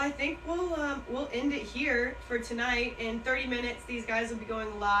right. Well, I think we'll end it here for tonight. In 30 minutes, these guys will be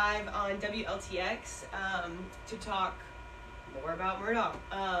going live on WLTX to talk more about Murdaugh.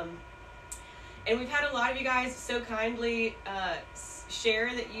 And we've had a lot of you guys so kindly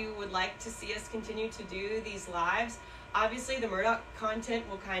share that you would like to see us continue to do these lives. Obviously, the Murdaugh content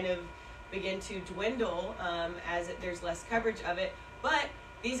will kind of begin to dwindle as there's less coverage of it, but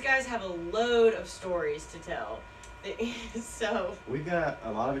these guys have a load of stories to tell. So we've got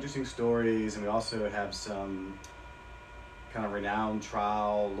a lot of interesting stories, and we also have some kind of renowned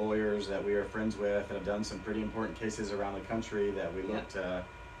trial lawyers that we are friends with that have done some pretty important cases around the country that we look to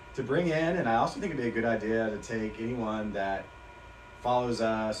bring in. And I also think it'd be a good idea to take anyone that follows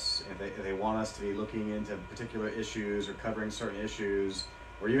us, if they want us to be looking into particular issues or covering certain issues,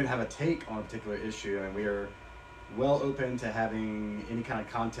 or even have a take on a particular issue. And we are well open to having any kind of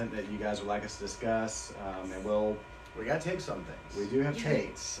content that you guys would like us to discuss. And we got takes on things. We do have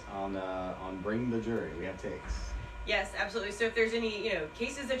takes on Bring the Jury. We have takes. Yes, absolutely. So if there's any,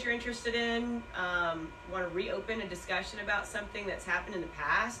 cases that you're interested in, want to reopen a discussion about something that's happened in the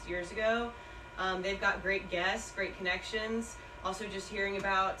past, years ago, they've got great guests, great connections. Also, just hearing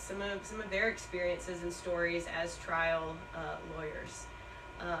about some of their experiences and stories as trial lawyers.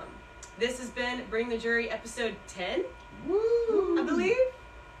 This has been Bring the Jury, episode 10. Woo! I believe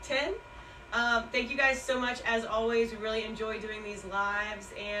 10. Thank you guys so much. As always, we really enjoy doing these lives,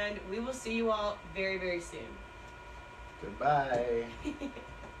 and we will see you all very, very soon. Goodbye.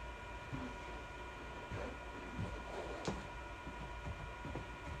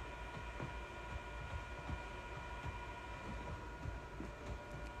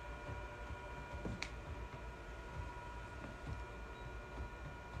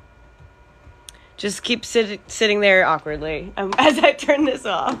 Just keep sitting there awkwardly as I turn this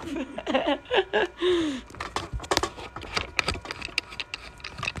off.